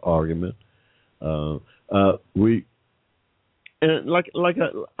argument. We and like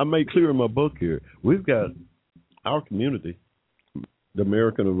I made clear in my book here, we've got our community, the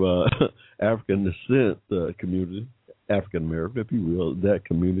American of African descent community, African American, if you will, that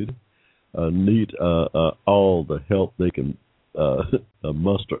community need all the help they can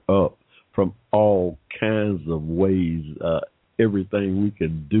muster up from all kinds of ways. Everything we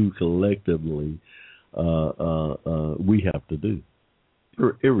can do collectively, we have to do.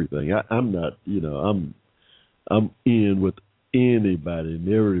 For everything, I'm not, I'm in with anybody and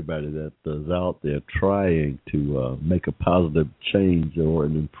everybody that is out there trying to make a positive change or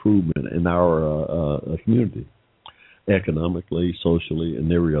an improvement in our community, economically, socially,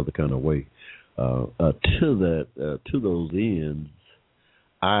 and every other kind of way. To those ends,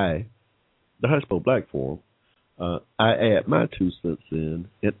 the Hushmo Black Forum, I add my 2 cents in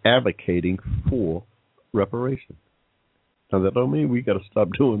advocating for reparation. Now, that don't mean we got to stop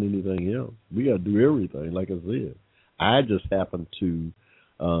doing anything else. We got to do everything, like I said. I just happen to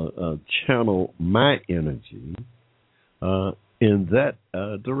channel my energy in that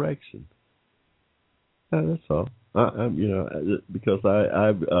direction. That's all. Because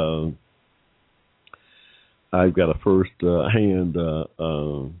I've got a first-hand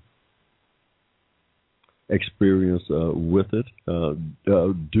experience with it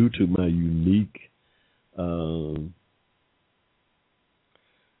due to my unique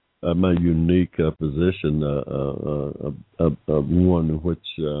position, one in which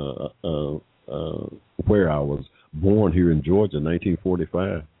where I was born here in Georgia in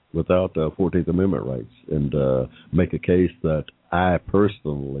 1945 without 14th Amendment rights, and make a case that I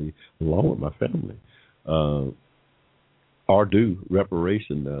personally, along with my family, are due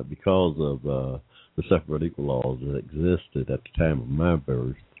reparation because of the separate equal laws that existed at the time of my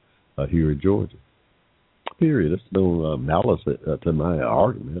birth here in Georgia. Period. There's no malice to my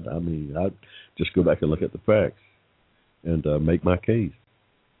argument. I mean, I just go back and look at the facts and make my case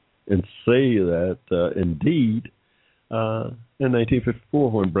and say that indeed, in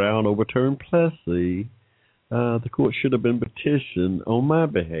 1954, when Brown overturned Plessy, the court should have been petitioned on my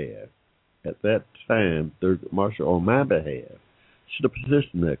behalf. At that time, Thurgood Marshall, on my behalf, should have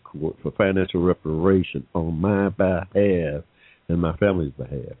petitioned that court for financial reparation on my behalf and my family's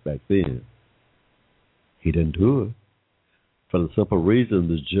behalf back then. He didn't do it for the simple reason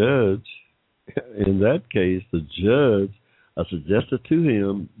the judge, in that case, the judge suggested to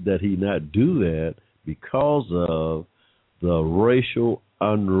him that he not do that because of the racial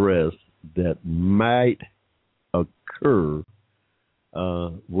unrest that might occur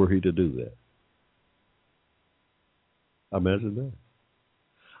were he to do that. Imagine that.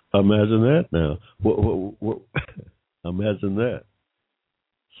 Imagine that now. What, imagine that.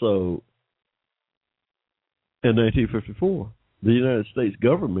 So, in 1954, the United States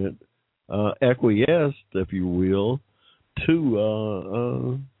government acquiesced, if you will,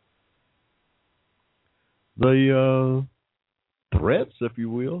 to the threats, if you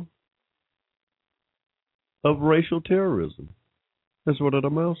will, of racial terrorism. That's what it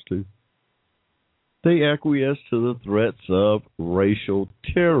amounts to. They acquiesced to the threats of racial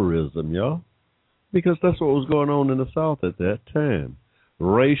terrorism, y'all, because that's what was going on in the South at that time.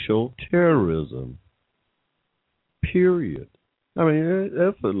 Racial terrorism. Period. I mean,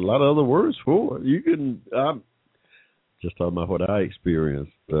 that's a lot of other words for it. You can. I'm just talking about what I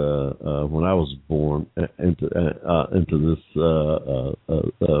experienced when I was born into this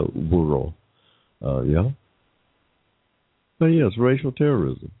world. Yeah. But yes, racial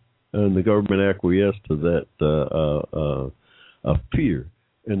terrorism, and the government acquiesced to that fear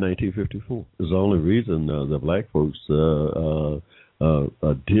in 1954. It's the only reason the black folks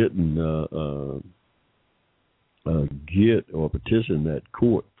didn't get or petition that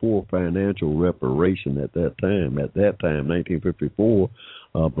court for financial reparation at that time. At that time, 1954,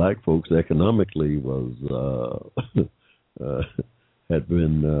 black folks economically was had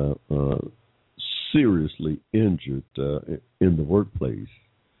been seriously injured in the workplace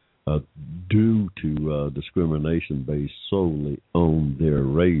due to discrimination based solely on their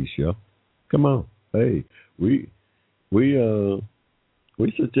race. Yeah, come on, hey, we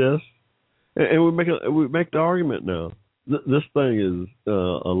suggest. And we make the argument now. This thing is a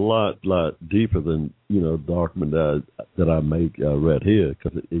lot deeper than the argument that I make right here,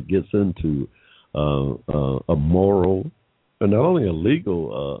 because it gets into a moral, and not only a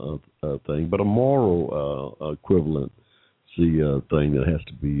legal thing, but a moral equivalency thing that has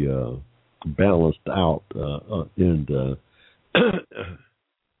to be balanced out and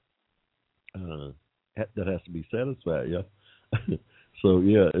that has to be satisfied. Yeah. So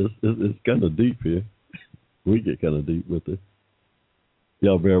yeah, it's kind of deep here. We get kind of deep with it.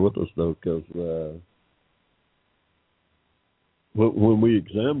 Y'all bear with us though, because when we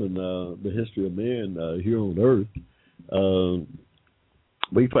examine the history of man here on Earth,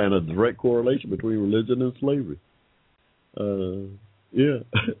 we find a direct correlation between religion and slavery. Yeah,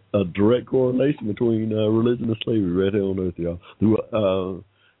 a direct correlation between religion and slavery right here on Earth, y'all.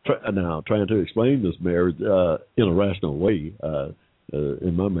 Now, trying to explain this marriage in a rational way.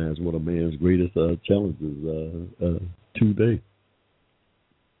 In my mind, is one of man's greatest challenges today.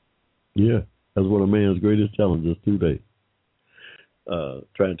 Yeah, that's one of man's greatest challenges today.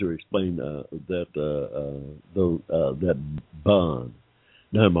 Trying to explain that bond.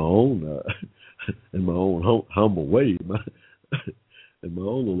 Now, in my own humble way, in my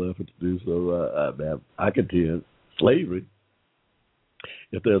own little effort to do so, I contend slavery,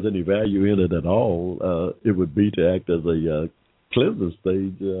 if there's any value in it at all, it would be to act as a cleansing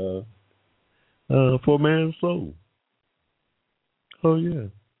stage for man's soul. Oh yeah,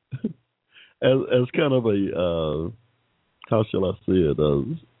 as kind of a how shall I say it,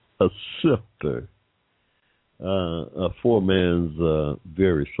 a sifter for man's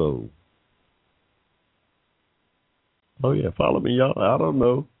very soul. Oh yeah, follow me, y'all. I don't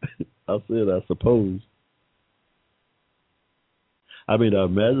know. I said I suppose. I mean, I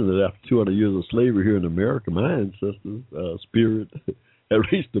imagine that after 200 years of slavery here in America, my ancestors' spirit had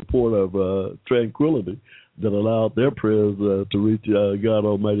reached the point of tranquility that allowed their prayers to reach God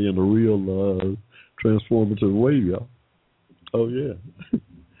Almighty in a real transformative way, y'all. Oh, yeah.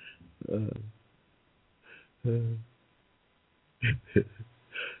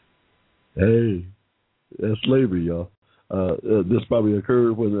 Hey, that's slavery, y'all. This probably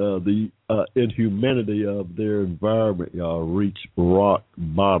occurred when the inhumanity of their environment, y'all, reached rock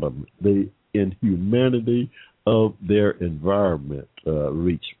bottom. The inhumanity of their environment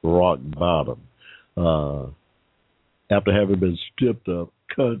reached rock bottom. After having been stripped of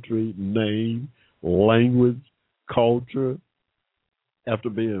country, name, language, culture, after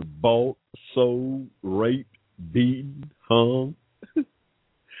being bought, sold, raped, beaten, hung,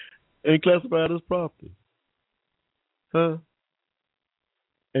 and classified as property. Huh?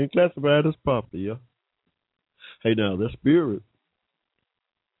 And classified as property, yeah. Hey, now, their spirit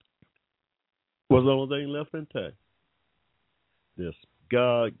was the only thing left intact. This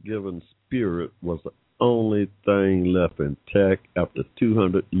God-given spirit was the only thing left intact after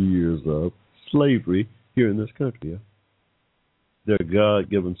 200 years of slavery here in this country, yeah. Their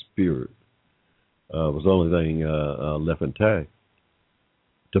God-given spirit was the only thing left intact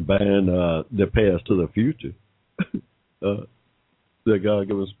to bind their past to the future. Their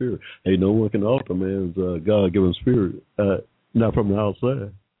God-given spirit. Hey, no one can alter man's God-given spirit, not from the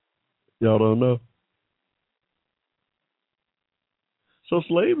outside. Y'all don't know. So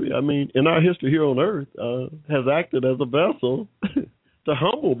slavery, I mean, in our history here on earth, has acted as a vessel to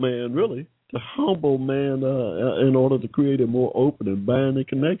humble man, really, to humble man in order to create a more open and binding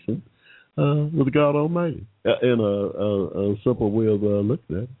connection with God Almighty. In a simple way of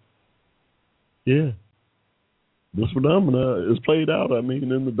looking at it. Yeah. This phenomena is played out, I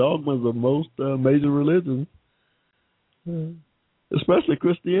mean, in the dogmas of most major religions, especially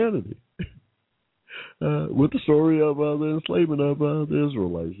Christianity, with the story of the enslavement of the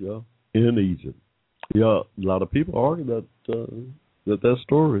Israelites, y'all, in Egypt. Yeah, a lot of people argue that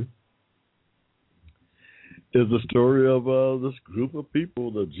story is the story of this group of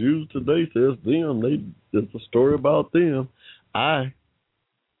people. The Jews today says them. It's a story about them. I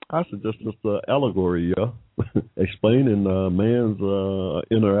suggest it's allegory, yeah, explaining man's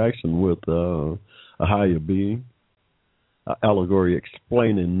interaction with a higher being. Allegory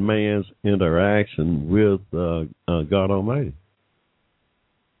explaining man's interaction with God Almighty.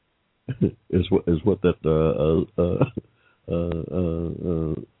 is what that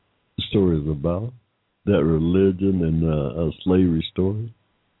story is about. That religion and slavery story.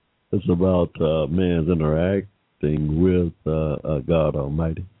 It's about man's interacting with God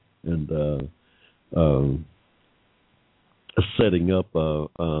Almighty and setting up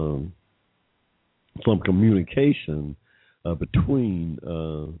some communication between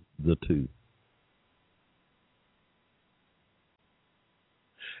the two.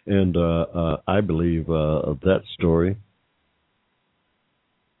 And I believe that story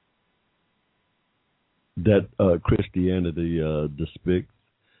that Christianity depicts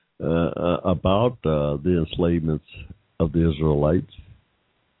about the enslavements of the Israelites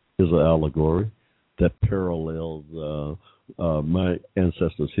is an allegory that parallels my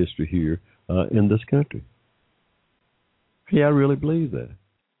ancestors' history here in this country. Hey, I really believe that.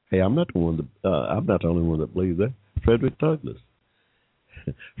 Hey, I'm not the one. I'm not the only one that believes that. Frederick Douglass.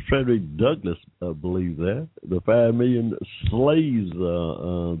 Frederick Douglass believed that. The 5 million slaves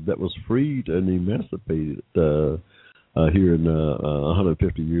that was freed and emancipated here in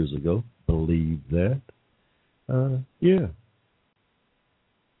 150 years ago believed that. Yeah.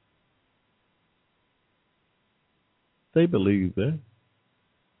 They believed that.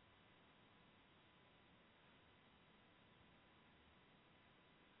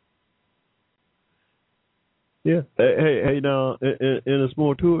 Yeah. Hey, now, and it's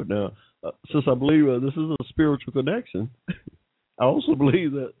more to it now. Since I believe this is a spiritual connection, I also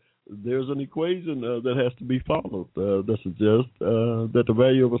believe that there's an equation that has to be followed that suggests that the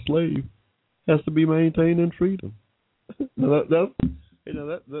value of a slave has to be maintained in freedom. Now that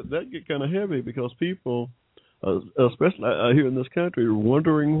get kind of heavy because people, especially here in this country, are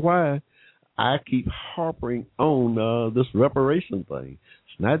wondering why I keep harping on this reparation thing.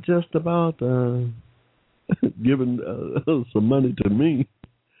 It's not just about giving some money to me.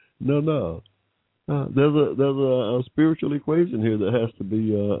 No. There's a spiritual equation here that has to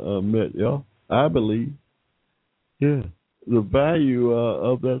be met, y'all. I believe. Yeah. The value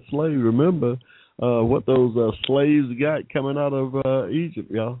of that slave. Remember what those slaves got coming out of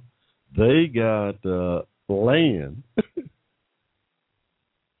Egypt, y'all. They got land.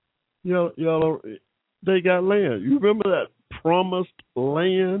 y'all, they got land. You remember that promised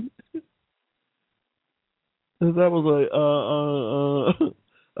land? That was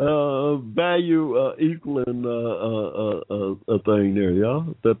a value equaling a thing there,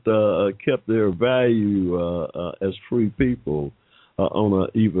 y'all, that kept their value as free people on a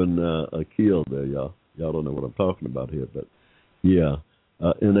even keel there, y'all. Y'all don't know what I'm talking about here, but yeah,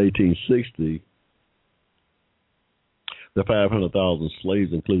 in 1860, the 500,000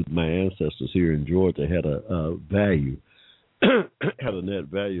 slaves, including my ancestors here in Georgia, had a value. Had a net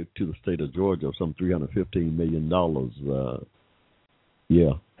value to the state of Georgia of some $315 million,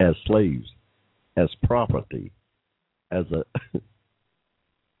 as slaves, as property, as a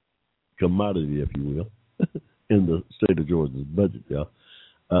commodity, if you will, in the state of Georgia's budget,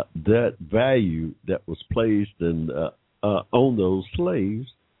 that value that was placed on those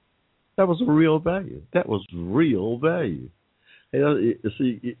slaves, that was a real value. That was real value. You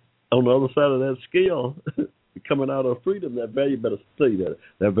see, on the other side of that scale, coming out of freedom, that value better stay there.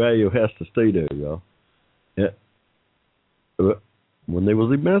 That value has to stay there, y'all. Yeah. When they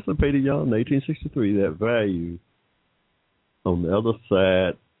was emancipated, y'all, in 1863, that value on the other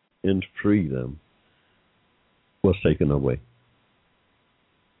side in freedom was taken away.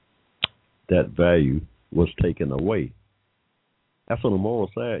 That value was taken away. That's on the moral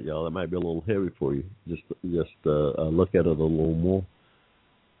side, y'all. That might be a little heavy for you. Just look at it a little more.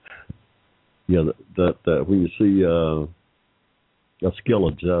 Yeah, that when you see a scale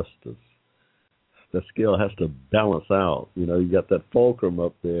of justice, that scale has to balance out. You know, you got that fulcrum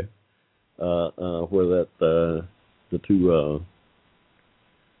up there where that the two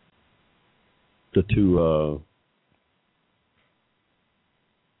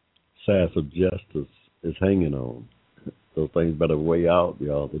sides of justice is hanging on. Those things better weigh out,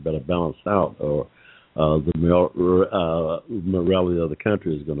 y'all. They better balance out, or the morality of the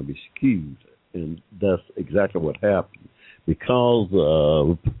country is going to be skewed. And that's exactly what happened. Because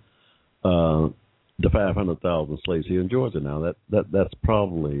of the 500,000 slaves here in Georgia now, that's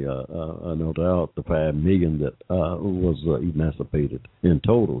probably, no doubt, the 5 million that was emancipated in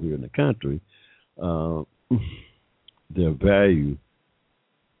total here in the country, their value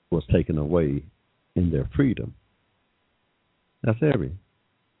was taken away in their freedom. That's heavy.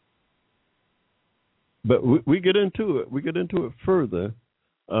 But we get into it. We get into it further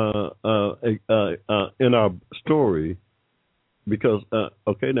in our story because,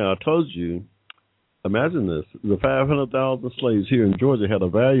 now I told you imagine this: the 500,000 slaves here in Georgia had a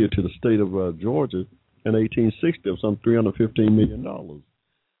value to the state of Georgia in 1860 of some $315 million.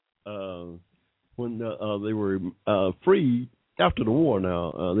 When they were freed after the war,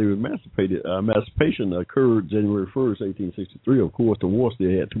 now they were emancipated. Emancipation occurred January 1st, 1863. Of course, the war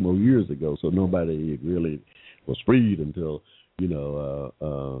still had 2 more years ago, so nobody really was freed until the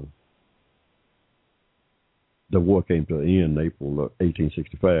war came to an end in April of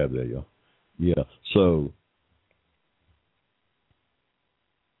 1865. There, y'all. Yeah. So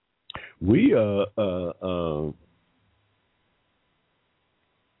we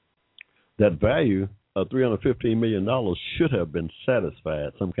that value of $315 million should have been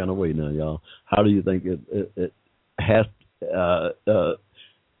satisfied some kind of way. Now, y'all, how do you think it has?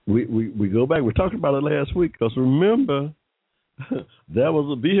 We go back. We talked about it last week because remember there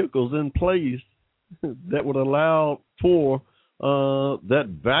was vehicles in place that would allow for that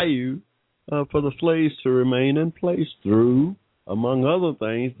value for the slaves to remain in place through, among other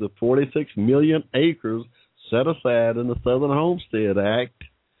things, the 46 million acres set aside in the Southern Homestead Act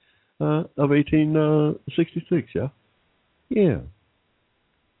of 1866, yeah. Yeah.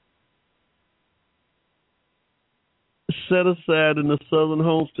 Set aside in the Southern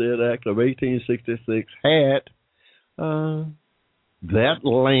Homestead Act of 1866 had that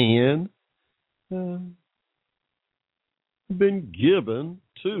land been given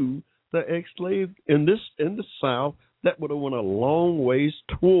to the ex-slave in the South, that would have went a long ways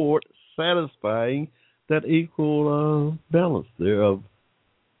toward satisfying that equal balance there of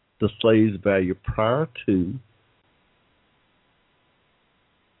the slave's value prior to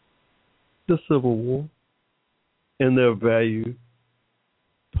the Civil War and their value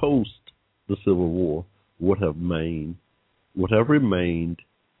post the Civil War would have remained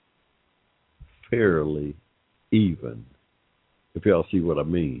fairly even. If y'all see what I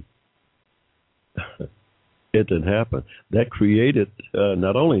mean. It didn't happen. That created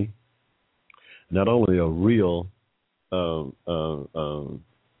not only a real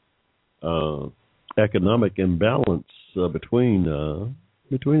economic imbalance between the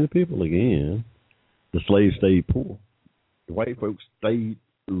people again. The slaves stayed poor. The white folks stayed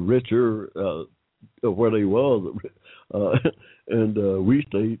richer where they was, and we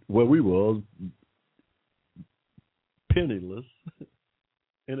stayed where we was penniless.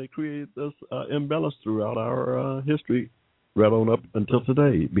 And it created this imbalance throughout our history right on up until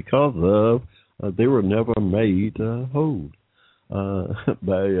today because of they were never made whole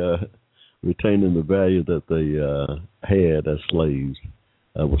by retaining the value that they had as slaves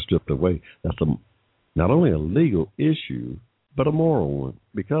was stripped away. That's not only a legal issue, but a moral one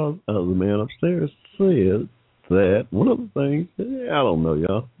because the man upstairs said that one of the things, I don't know,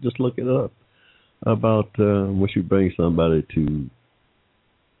 y'all, just look it up, about once you bring somebody to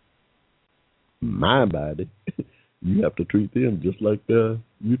my body, you have to treat them just like you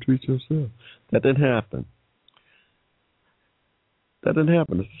treat yourself. That didn't happen. It's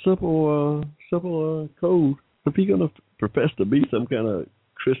a simple code. If you're going to profess to be some kind of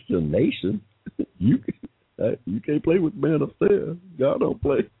Christian nation, you can't play with the man upstairs. God don't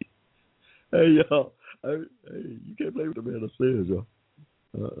play. Hey, y'all. You can't play with the man upstairs, y'all.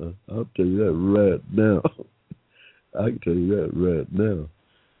 I'll tell you that right now. I can tell you that right now.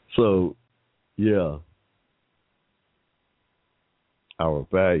 So, yeah, our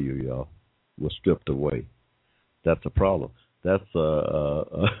value, y'all, was stripped away. That's a problem. That's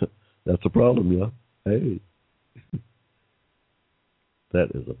a problem, y'all. Hey,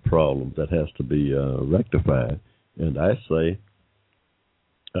 that is a problem that has to be rectified. And I say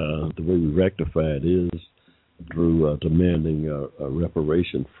the way we rectify it is through demanding a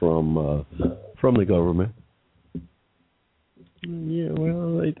reparation from the government. Yeah,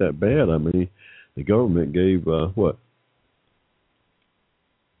 well, it ain't that bad. I mean, the government gave what?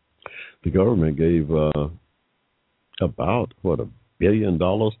 The government gave about $1 billion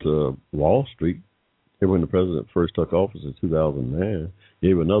to Wall Street. And when the president first took office in 2009,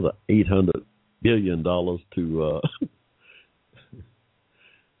 gave another $800 billion to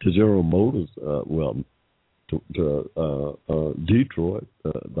General Motors. To Detroit,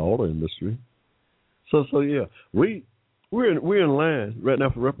 the auto industry. So yeah, we're in line right now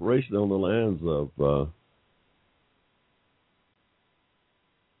for reparation on the lines of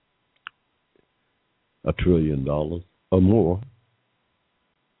 $1 trillion or more.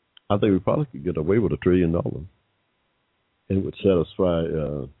 I think we probably could get away with $1 trillion. It would satisfy,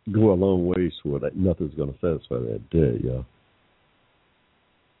 go a long ways toward that. Nothing's going to satisfy that debt, y'all.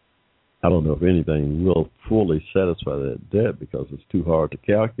 I don't know if anything will fully satisfy that debt because it's too hard to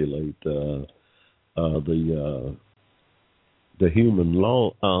calculate the the human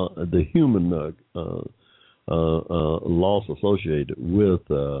law, the human loss associated with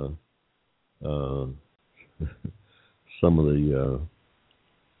some of the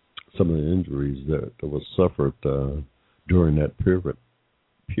injuries that was suffered during that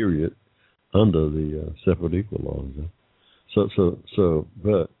period under the separate equal laws.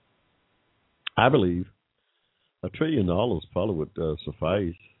 But I believe $1 trillion probably would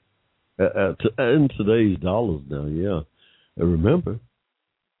suffice in today's dollars now. Yeah, and remember,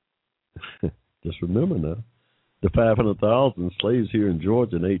 just remember now, the 500,000 slaves here in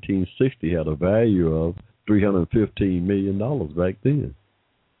Georgia in 1860 had a value of $315 million back then.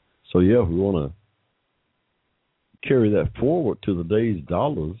 So yeah, if we want to carry that forward to today's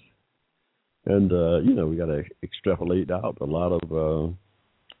dollars, and we got to extrapolate out a lot of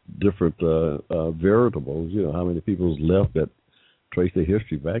different variables. How many people's left that trace their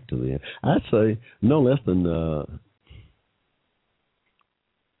history back to then? I'd say no less than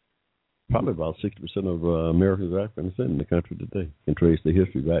probably about 60% of Americans are African descent in the country today can trace their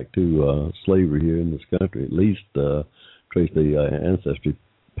history back to slavery here in this country. At least trace their ancestry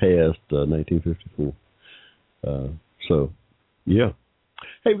past 1954. So, yeah.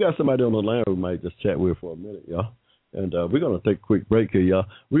 Hey, we got somebody on the line we might just chat with for a minute, y'all. And we're going to take a quick break here, y'all.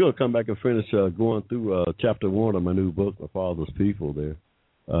 We're going to come back and finish going through chapter 1 of my new book, My Father's People, there.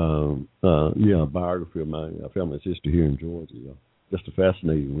 A biography of my family's history here in Georgia, y'all. Just a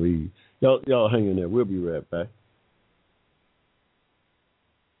fascinating read. Y'all hang in there. We'll be right back.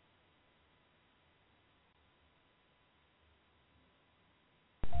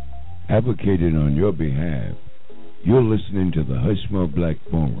 Advocating on your behalf, you're listening to the Hushmo Black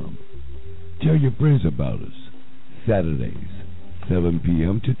Forum. Tell your friends about us. Saturdays, 7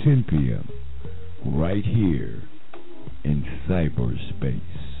 p.m. to 10 p.m. right here in cyberspace.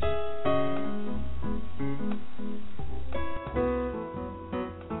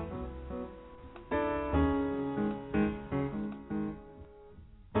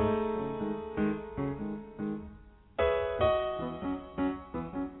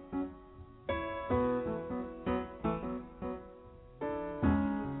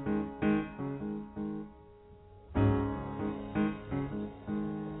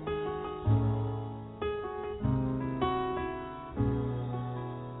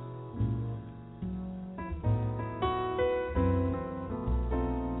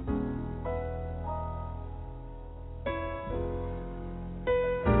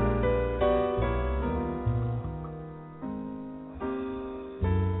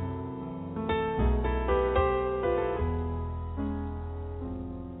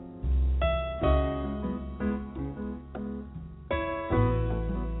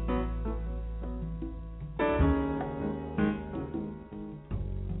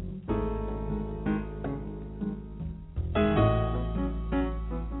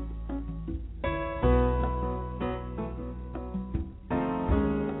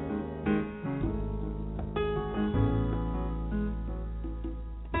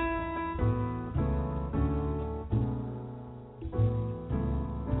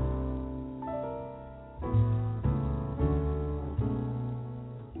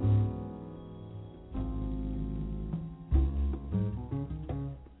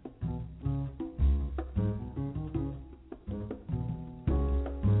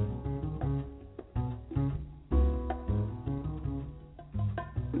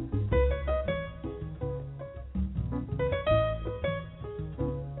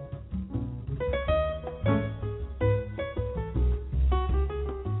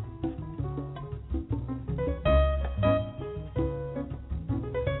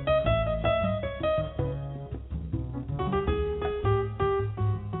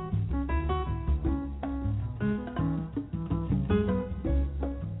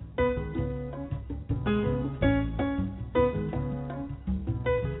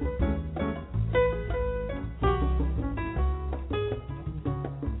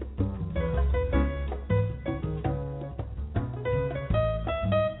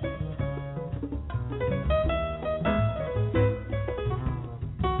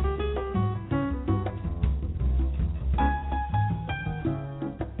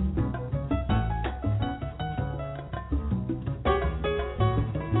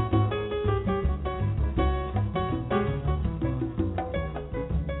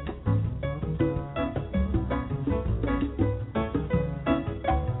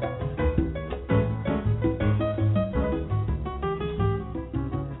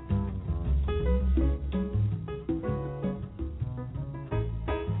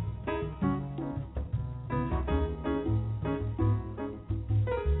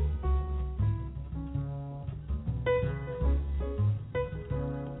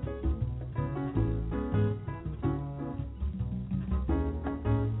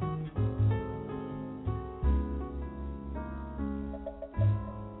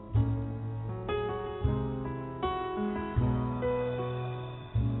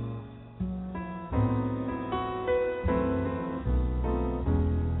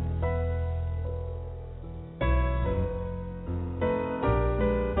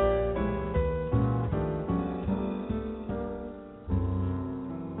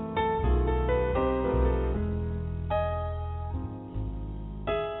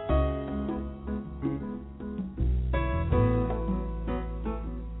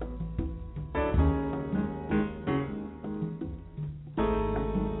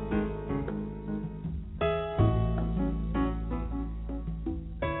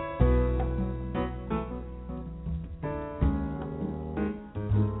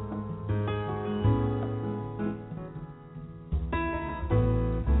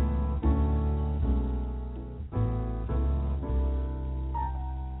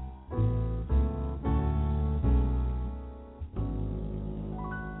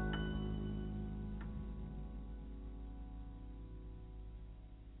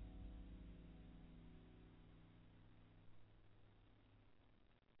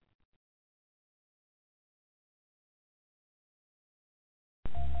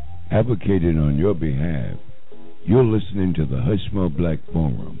 advocating on your behalf. You're listening to the Hushmo Black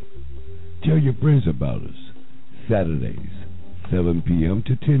Forum. Tell your friends about us. Saturdays, 7 p.m.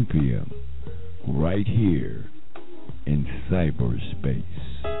 to 10 p.m. right here in cyberspace.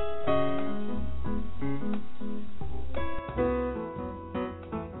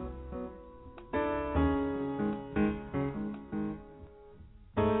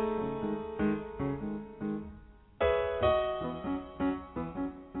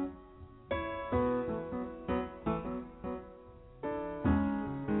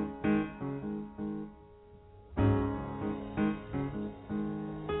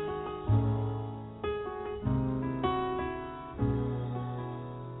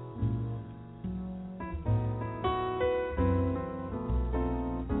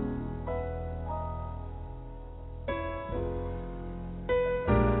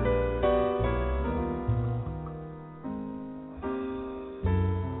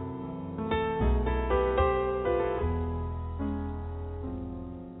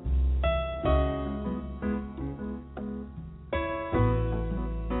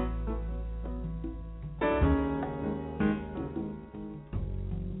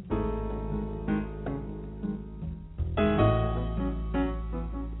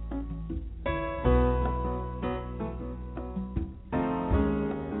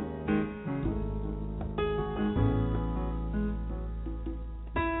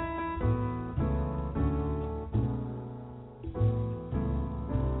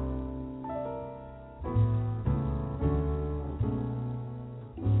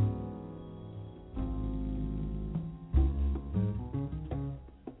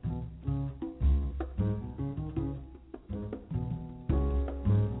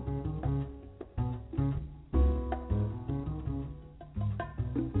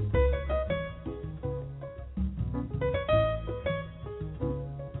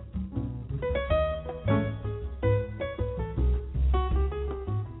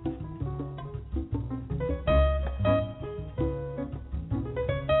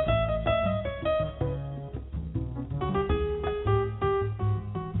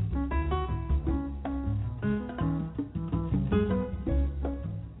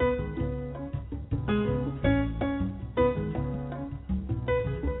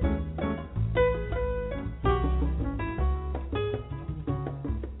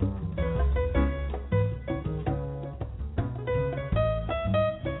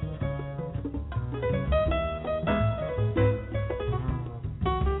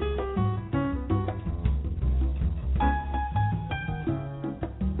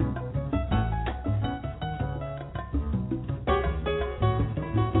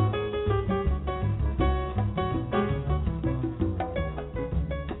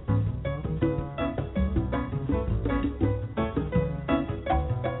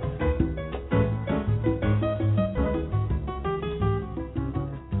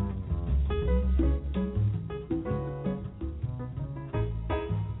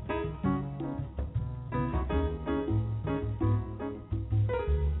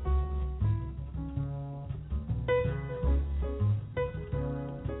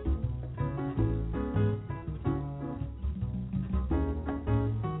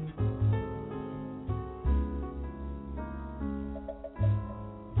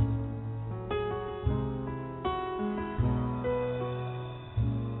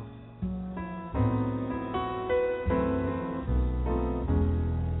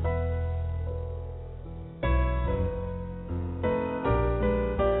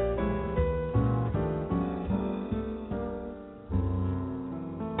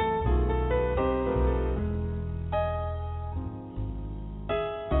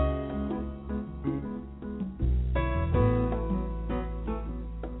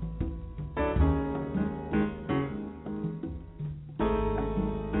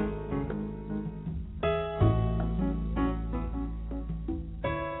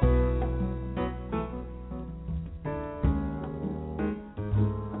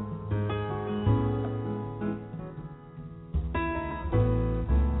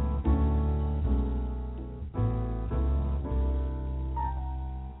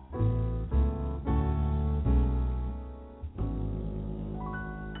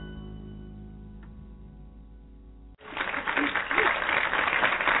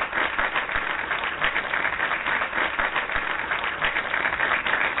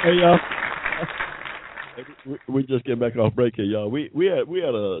 Hey y'all, we just get back off break here, y'all. We had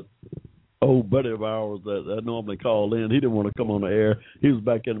a old buddy of ours that normally called in. He didn't want to come on the air. He was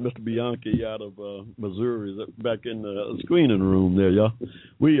back in Mr. Bianchi out of Missouri, back in the screening room there, y'all.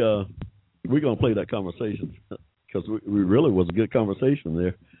 We're gonna play that conversation because we really was a good conversation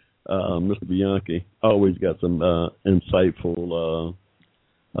there. Mr. Bianchi always got some insightful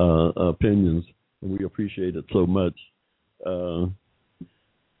opinions, and we appreciate it so much.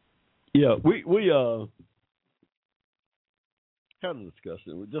 Yeah, we had a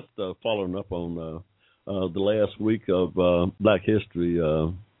discussion. We're just following up on the last week of Black History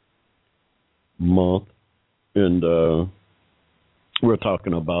Month, and we're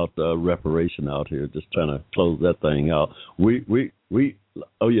talking about reparation out here. Just trying to close that thing out. We're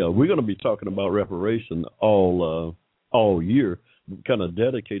going to be talking about reparation all year. We kind of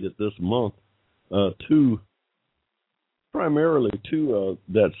dedicated this month primarily to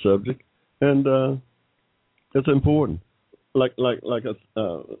that subject, and it's important. Like I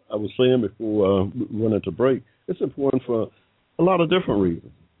was saying before we went into break, it's important for a lot of different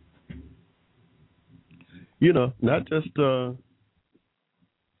reasons. You know, not just this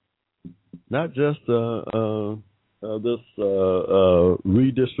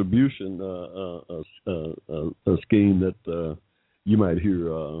redistribution scheme that you might hear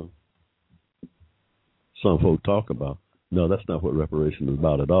some folk talk about. No, that's not what reparation is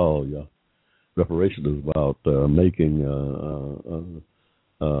about at all, y'all. Reparation is about making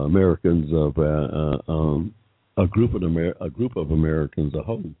Americans of a group of Americans a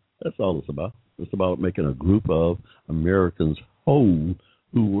whole. That's all it's about. It's about making a group of Americans whole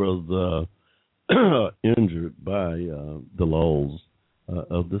who was injured by the laws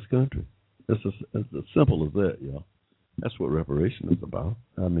of this country. It's as simple as that, y'all. That's what reparation is about.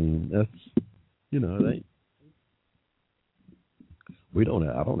 I mean, that's, you know, it ain't. I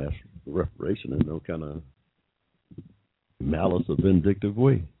don't ask for reparation in no kind of malice or vindictive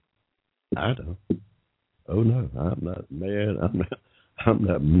way. I don't. Oh no, I'm not mad. I'm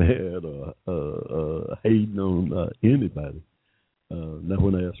not mad or hating on anybody. Not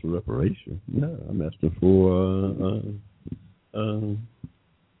when I ask for reparation. No, I'm asking for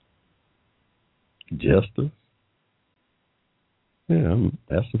justice. Yeah, I'm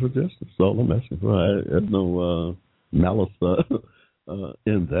asking for justice. That's all I'm asking for. There's no malice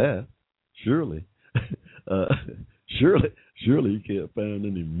in that. Surely, surely you can't find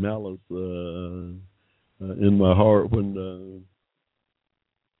any malice in my heart when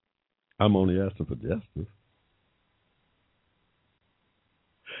I'm only asking for justice.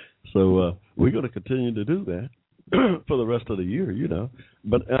 So we're going to continue to do that for the rest of the year, you know.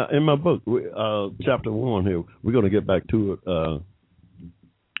 But in my book, chapter 1 here, we're going to get back to it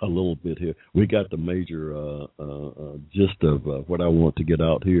a little bit here. We got the major gist of what I want to get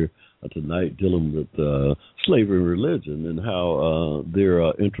out here tonight, dealing with slavery and religion and how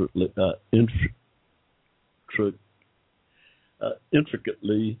they're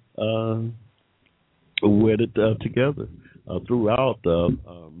intricately wedded together throughout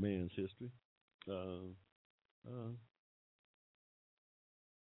man's history.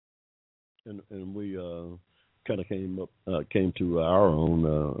 And we kind of came to our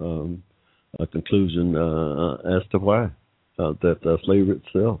own conclusion as to why that slavery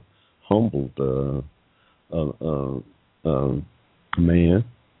itself humbled man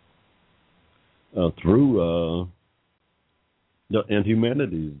through the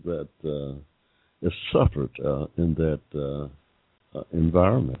inhumanities that is suffered in that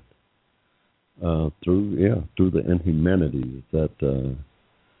environment. Through the inhumanities that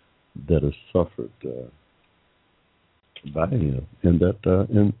is suffered by him in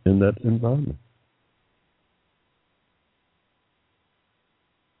that environment.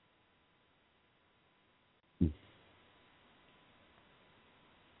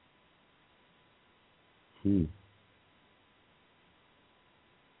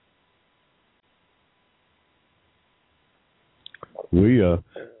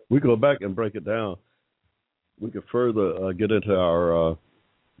 We go back and break it down. We could further get into our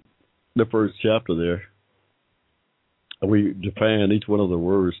the first chapter there. We define each one of the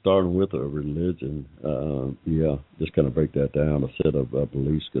words starting with a religion. Just kind of break that down. A set of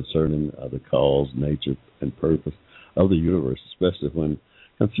beliefs concerning the cause, nature, and purpose of the universe, especially when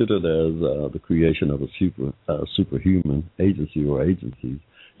considered as the creation of a superhuman agency or agencies,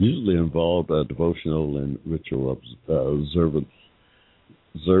 usually involved devotional and ritual observances,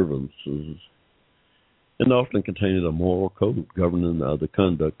 and often containing a moral code governing the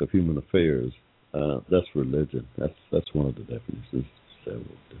conduct of human affairs. That's religion. That's one of the definitions.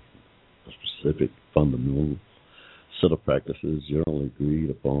 Several different, specific, fundamental set of practices generally agreed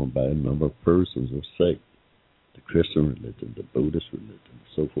upon by a number of persons or sects. The Christian religion, the Buddhist religion,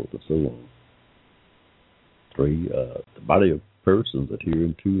 so forth and so on. 3, the body of persons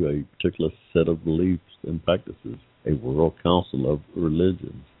adhering to a particular set of beliefs and practices, a world council of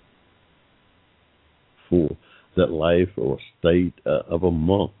religions. 4, that life or state of a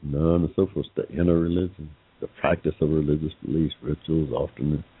monk, none and so forth, the inner religion, the practice of religious beliefs, rituals,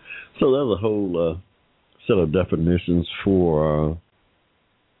 often. So there's a whole set of definitions for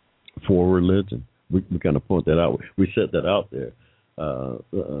religion. We kind of point that out. We set that out there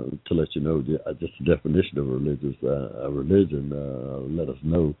to let you know just the definition of religion. Let us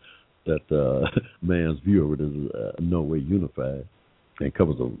know that man's view of it is no way unified and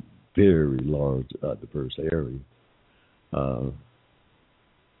covers a very large, diverse area.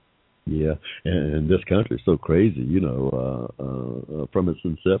 Yeah, and this country is so crazy, from its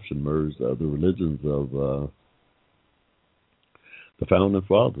inception merged the religions of the founding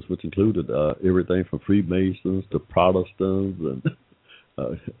fathers, which included everything from Freemasons to Protestants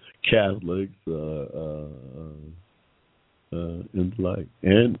and Catholics and the like,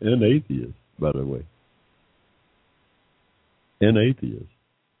 and atheists, by the way, and atheists.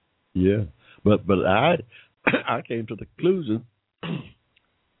 Yeah, but I came to the conclusion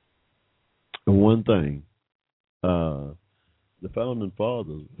of one thing: the founding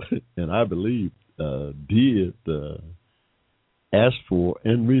fathers, and I believe, did ask for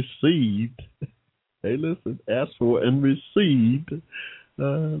and received. Hey, listen, asked for and received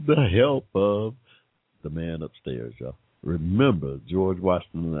the help of the man upstairs, y'all. Remember, George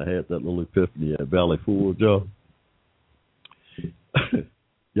Washington had that little epiphany at Valley Forge, y'all.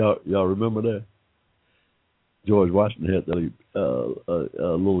 y'all remember that? George Washington had that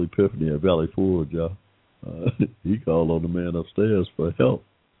little epiphany at Valley Forge, y'all. He called on the man upstairs for help.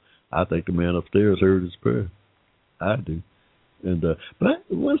 I think the man upstairs heard his prayer. I do. And but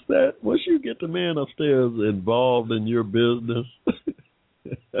once you get the man upstairs involved in your business,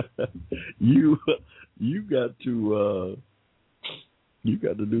 you got to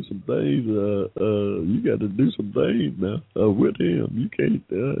do some things. You got to do some things now with him. You can't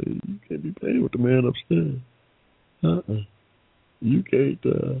be playing with the man upstairs. You can't.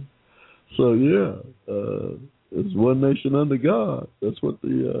 So yeah, it's one nation under God. That's what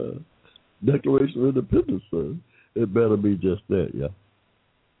the Declaration of Independence says. It better be just that, yeah.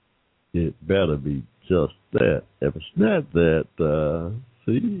 It better be just that. If it's not that,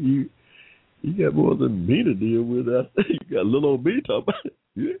 see, you got more than me to deal with. You got little old me talking about it.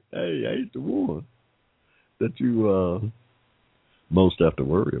 Hey, I ain't the one that you most have to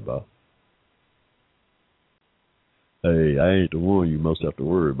worry about. Hey, I ain't the one you most have to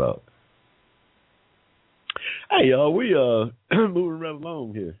worry about. Hey, y'all, we moving right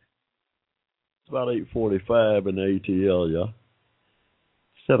along here. About 8:45 in the ATL, y'all.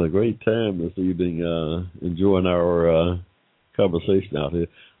 Just had a great time this evening, enjoying our conversation out here.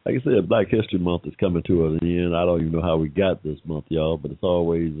 Like I said, Black History Month is coming to an end. I don't even know how we got this month, y'all, but it's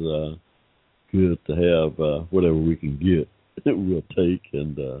always good to have whatever we can get. We'll take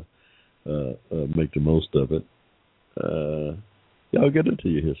and make the most of it. Y'all get into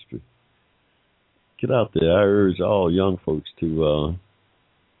your history. Get out there. I urge all young folks to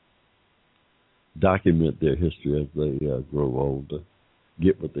document their history as they grow older,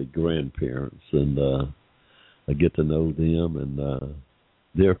 get with their grandparents and get to know them and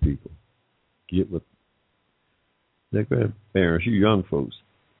their people. Get with their grandparents, you young folks.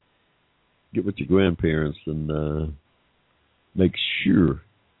 Get with your grandparents and make sure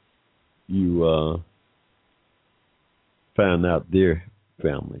you find out their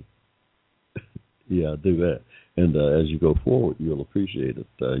family. Yeah, do that. And as you go forward, you'll appreciate it.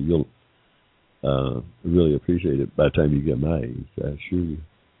 You'll really appreciate it by the time you get my age, I assure you.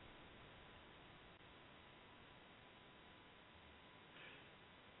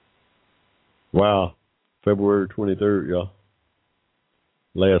 Wow, February 23rd, y'all.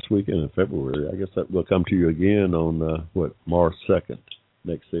 Last weekend in February. I guess that will come to you again on, March 2nd,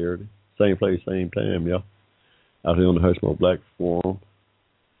 next Saturday. Same place, same time, y'all. Out here on the Hushmo Black Forum.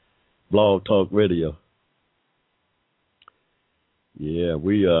 Blog Talk Radio. Yeah,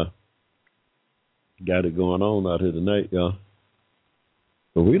 we got it going on out here tonight, y'all.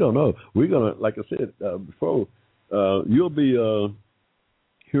 But we don't know. We're going to, like I said before, you'll be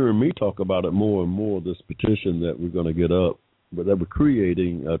hearing me talk about it more and more, this petition that we're going to get up, but that we're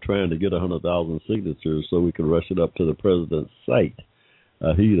creating, trying to get 100,000 signatures so we can rush it up to the president's site.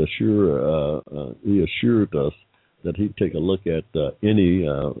 He assured us that he'd take a look at any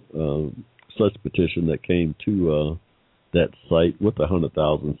such petition that came to that site with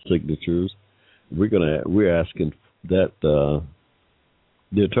 100,000 signatures. We're asking that the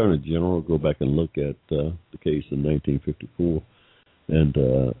Attorney General go back and look at the case in 1954 and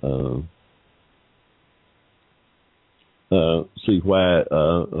see why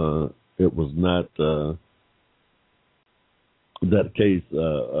it was not that case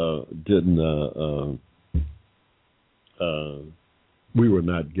didn't we were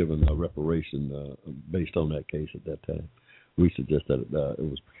not given a reparation based on that case at that time. We suggest that it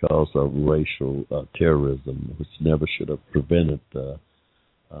was because of racial terrorism, which never should have prevented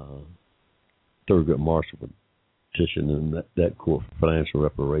Thurgood Marshall from petitioning that court for financial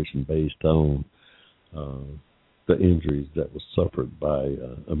reparation based on the injuries that were suffered by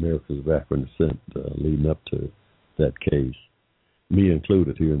America's African descent leading up to that case. Me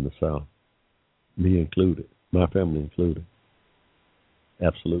included here in the South. Me included. My family included.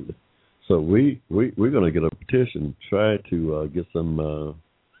 Absolutely. So we're going to get a petition, try to get some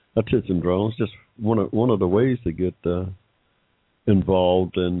attention drawn. It's just one of the ways to get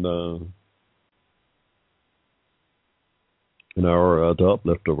involved in our the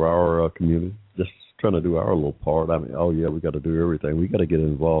uplift of our community. Just trying to do our little part. I mean, oh yeah, we got to do everything. We got to get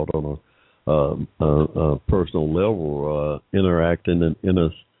involved on a personal level, interacting and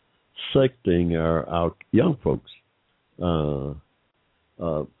intersecting our young folks.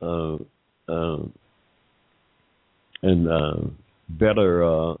 And better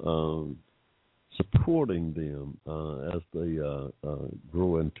supporting them as they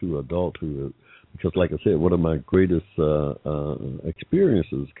grow into adulthood. Because, like I said, one of my greatest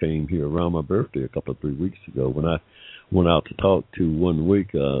experiences came here around my birthday a couple of 3 weeks ago when I went out to talk to 1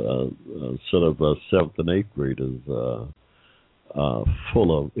 week a set of 7th and 8th graders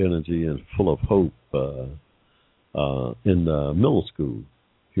full of energy and full of hope in middle school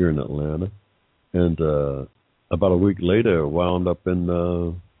here in Atlanta. And about a week later, wound up in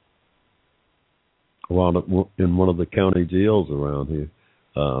one of the county jails around here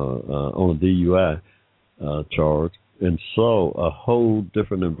on a DUI charge, and saw a whole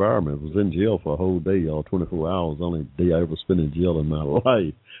different environment. Was in jail for a whole day, y'all, 24 hours. Only day I ever spent in jail in my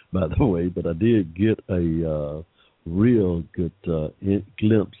life, by the way. But I did get a real good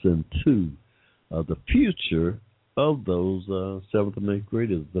glimpse into the future of those 7th and 8th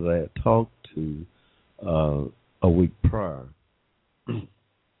graders that I had talked to a week prior.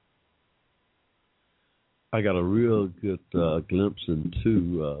 I got a real good glimpse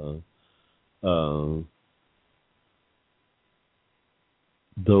into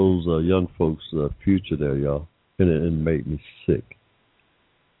those young folks' future there, y'all, and it made me sick.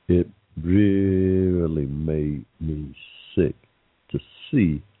 It really made me sick to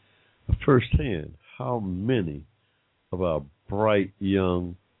see firsthand how many of our bright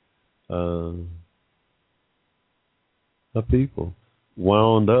young people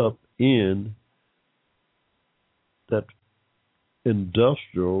wound up in that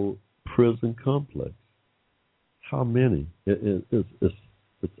industrial prison complex. How many?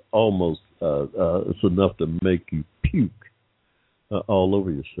 It's almost it's enough to make you puke all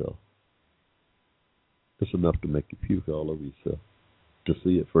over yourself. It's enough to make you puke all over yourself to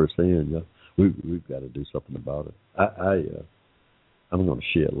see it firsthand. Yeah, we've got to do something about it. I'm going to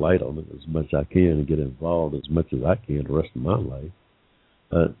shed light on it as much as I can and get involved as much as I can the rest of my life,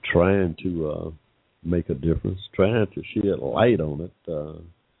 trying to make a difference, trying to shed light on it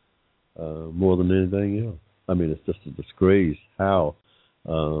more than anything else. I mean, it's just a disgrace how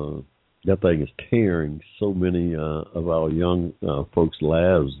that thing is tearing so many of our young folks'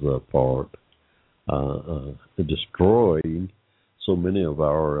 lives apart, destroying so many of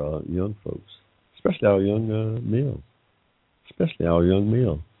our young folks, especially our young males. Especially our young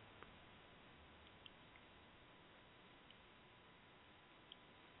males.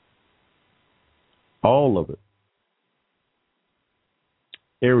 All of it.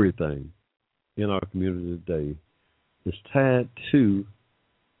 Everything in our community today is tied to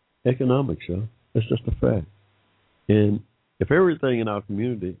economics, y'all. It's just a fact. And if everything in our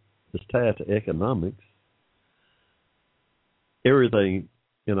community is tied to economics, everything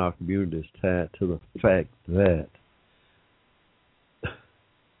in our community is tied to the fact that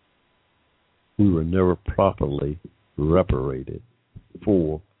we were never properly reparated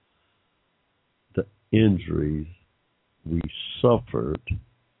for the injuries we suffered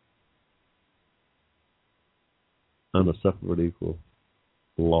under separate equal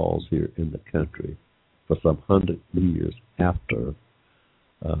laws here in the country for some 100 years after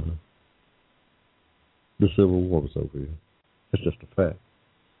the Civil War was over here. It's just a fact.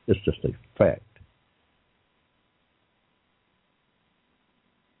 It's just a fact.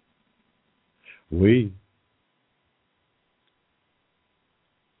 We,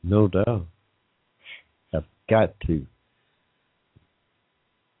 no doubt, have got to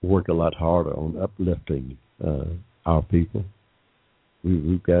work a lot harder on uplifting our people.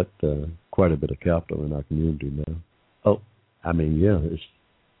 We've got quite a bit of capital in our community now. Oh, I mean, yeah, it's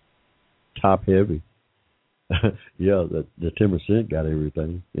top heavy. Yeah, the 10% got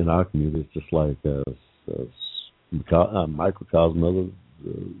everything in our community. It's just like microcosm of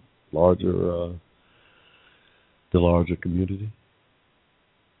larger the larger community.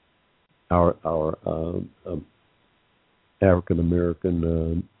 Our African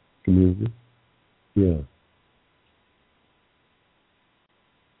American community. Yeah.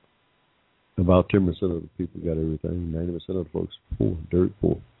 About 10% of the people got everything. 90% of the folks are poor, dirt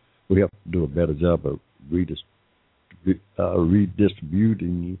poor. We have to do a better job of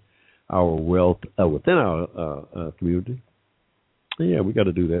redistributing our wealth within our community. Yeah, we got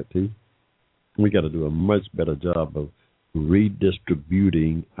to do that too. We got to do a much better job of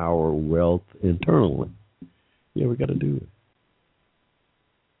redistributing our wealth internally. Yeah, we got to do it.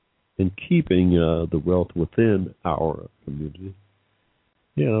 And keeping the wealth within our community.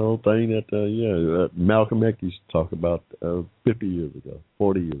 Yeah, the whole thing that Malcolm X used to talk about 50 years ago,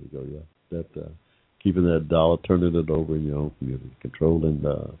 40 years ago, that keeping that dollar, turning it over in your own community, controlling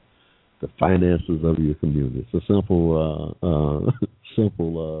the finances of your community. It's a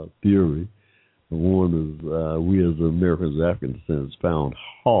simple theory. One is we as Americans of African descent found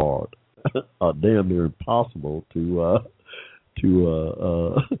hard, damn near impossible to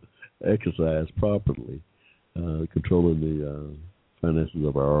exercise properly, controlling the finances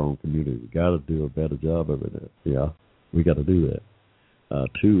of our own community. We got to do a better job of it. Yeah, we got to do that.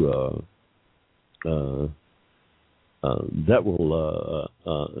 That will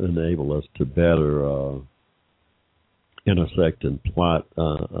enable us to better intersect and plot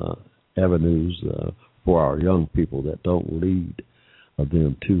avenues for our young people that don't lead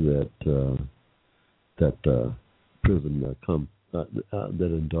them to that prison that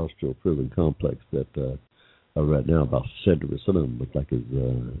industrial prison complex that right now about 70% of them look like is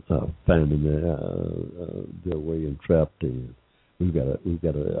finding their way entrapped in. We've got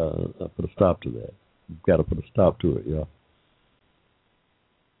to put a stop to that. We've got to put a stop to it, yeah.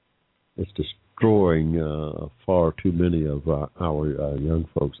 It's destroying far too many of our young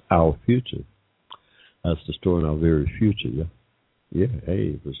folks, our future. That's destroying our very future, yeah. Yeah,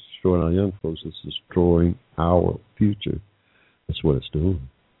 hey, if it's destroying our young folks, it's destroying our future. That's what it's doing.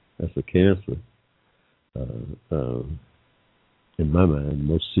 That's a cancer. In my mind, the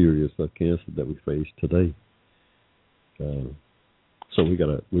most serious cancer that we face today. So we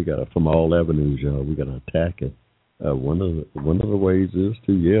gotta from all avenues, we gotta attack it. One of the ways is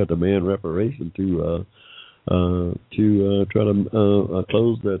to demand reparation to try to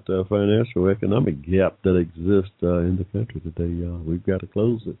close that financial economic gap that exists in the country today. We've got to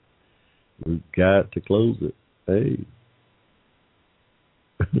close it. We've got to close it. Hey,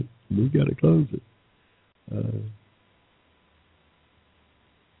 we've got to close it.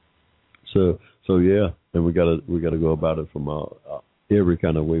 So yeah, and we gotta go about it from every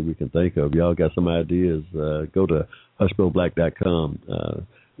kind of way we can think of. Y'all got some ideas? Go to hushmoblack.com.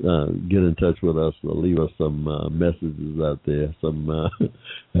 Get in touch with us. Leave us some messages out there. Some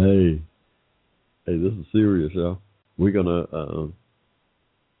hey, this is serious, y'all. We're gonna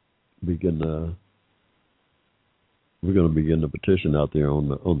begin the petition out there on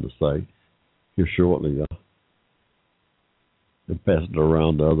the site here shortly, y'all. And pass it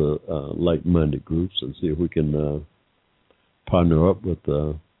around to other like-minded groups and see if we can partner up with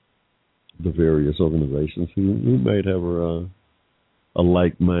the various organizations who might have a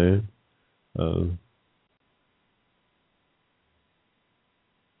like mind.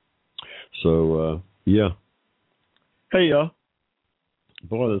 Yeah. Hey, y'all.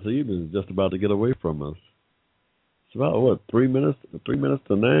 Boy, this evening is just about to get away from us. It's about, 3 minutes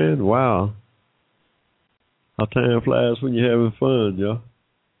to 9? Wow. How time flies when you're having fun, y'all.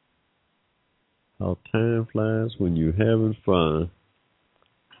 How time flies when you're having fun.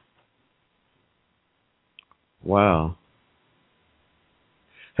 Wow.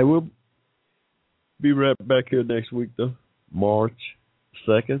 Hey, we'll be right back here next week, though. March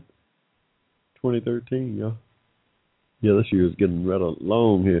 2nd, 2013, y'all. Yeah, this year is getting rather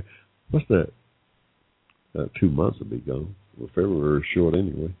long here. What's that? 2 months will be gone. Well, February is short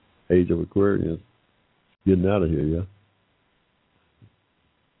anyway. Age of Aquarius. Getting out of here, yeah.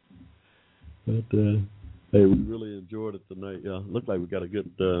 But hey, we really enjoyed it tonight, yeah. Looked like we got a good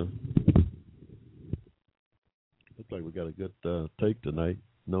take tonight.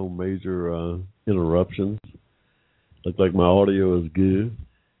 No major interruptions. Looked like my audio is good.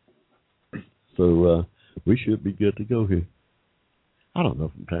 So we should be good to go here. I don't know,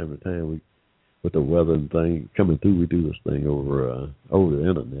 from time to time with the weather and thing coming through, we do this thing over the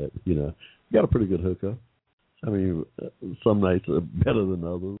internet. You know, we got a pretty good hookup. I mean, some nights are better than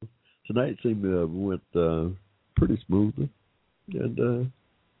others. Tonight seemed to have went pretty smoothly, and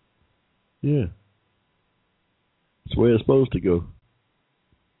yeah, it's the way it's supposed to go.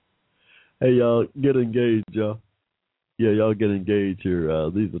 Hey, y'all, get engaged, y'all. y'all get engaged here.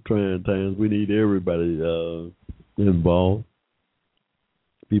 These are trying times. We need everybody involved.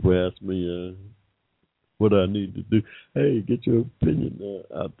 People ask me what I need to do. Hey, get your opinion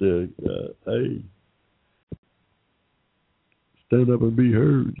out there. Hey, stand up and be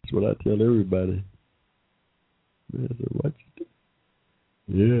heard. That's what I tell everybody. Man, I said, what you do?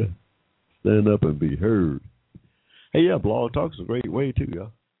 Yeah, stand up and be heard. Hey, yeah, Blog Talk's a great way too,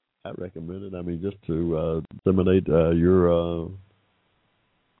 y'all. I recommend it. I mean, just to disseminate your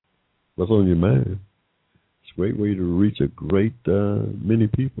what's on your mind. It's a great way to reach a great many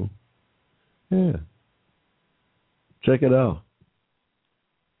people. Yeah, check it out.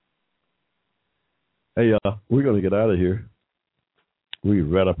 Hey, we're gonna get out of here. We're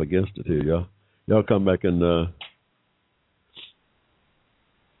right up against it here, y'all. Y'all come back and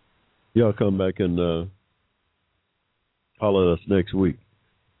holler at us next week.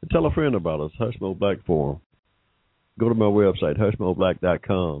 And tell a friend about us, Hushmo Black Forum. Go to my website,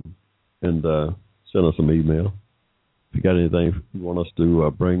 hushmoblack.com, and send us some email. If you got anything you want us to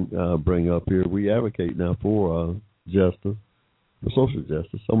bring up here, we advocate now for justice, for social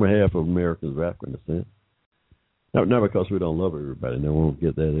justice, on behalf of Americans of African descent. Not because we don't love everybody. No, we won't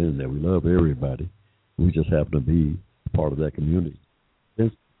get that in there. We love everybody. We just happen to be part of that community.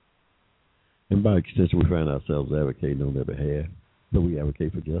 And by extension, we find ourselves advocating on their behalf. But we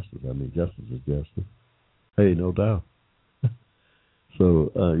advocate for justice. I mean, justice is justice. Hey, no doubt. So,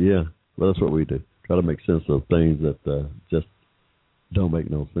 yeah, well, that's what we do. Try to make sense of things that just don't make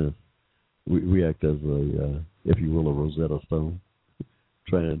no sense. We act as a, if you will, a Rosetta Stone,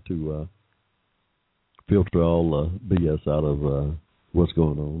 trying to filter all BS out of what's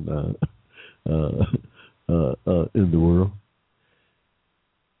going on in the world.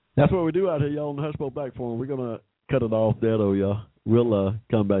 That's what we do out here, y'all, on the Hushmo Black Forum. We're going to cut it off there, though, y'all. We'll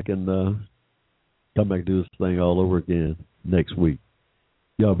come back and do this thing all over again next week.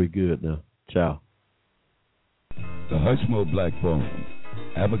 Y'all be good now. Ciao. The Hushmo Black Forum,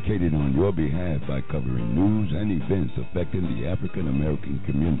 advocating on your behalf by covering news and events affecting the African American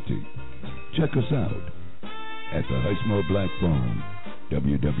community. Check us out at the Hushmo Black Forum,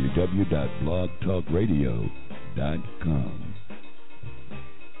 www.blogtalkradio.com.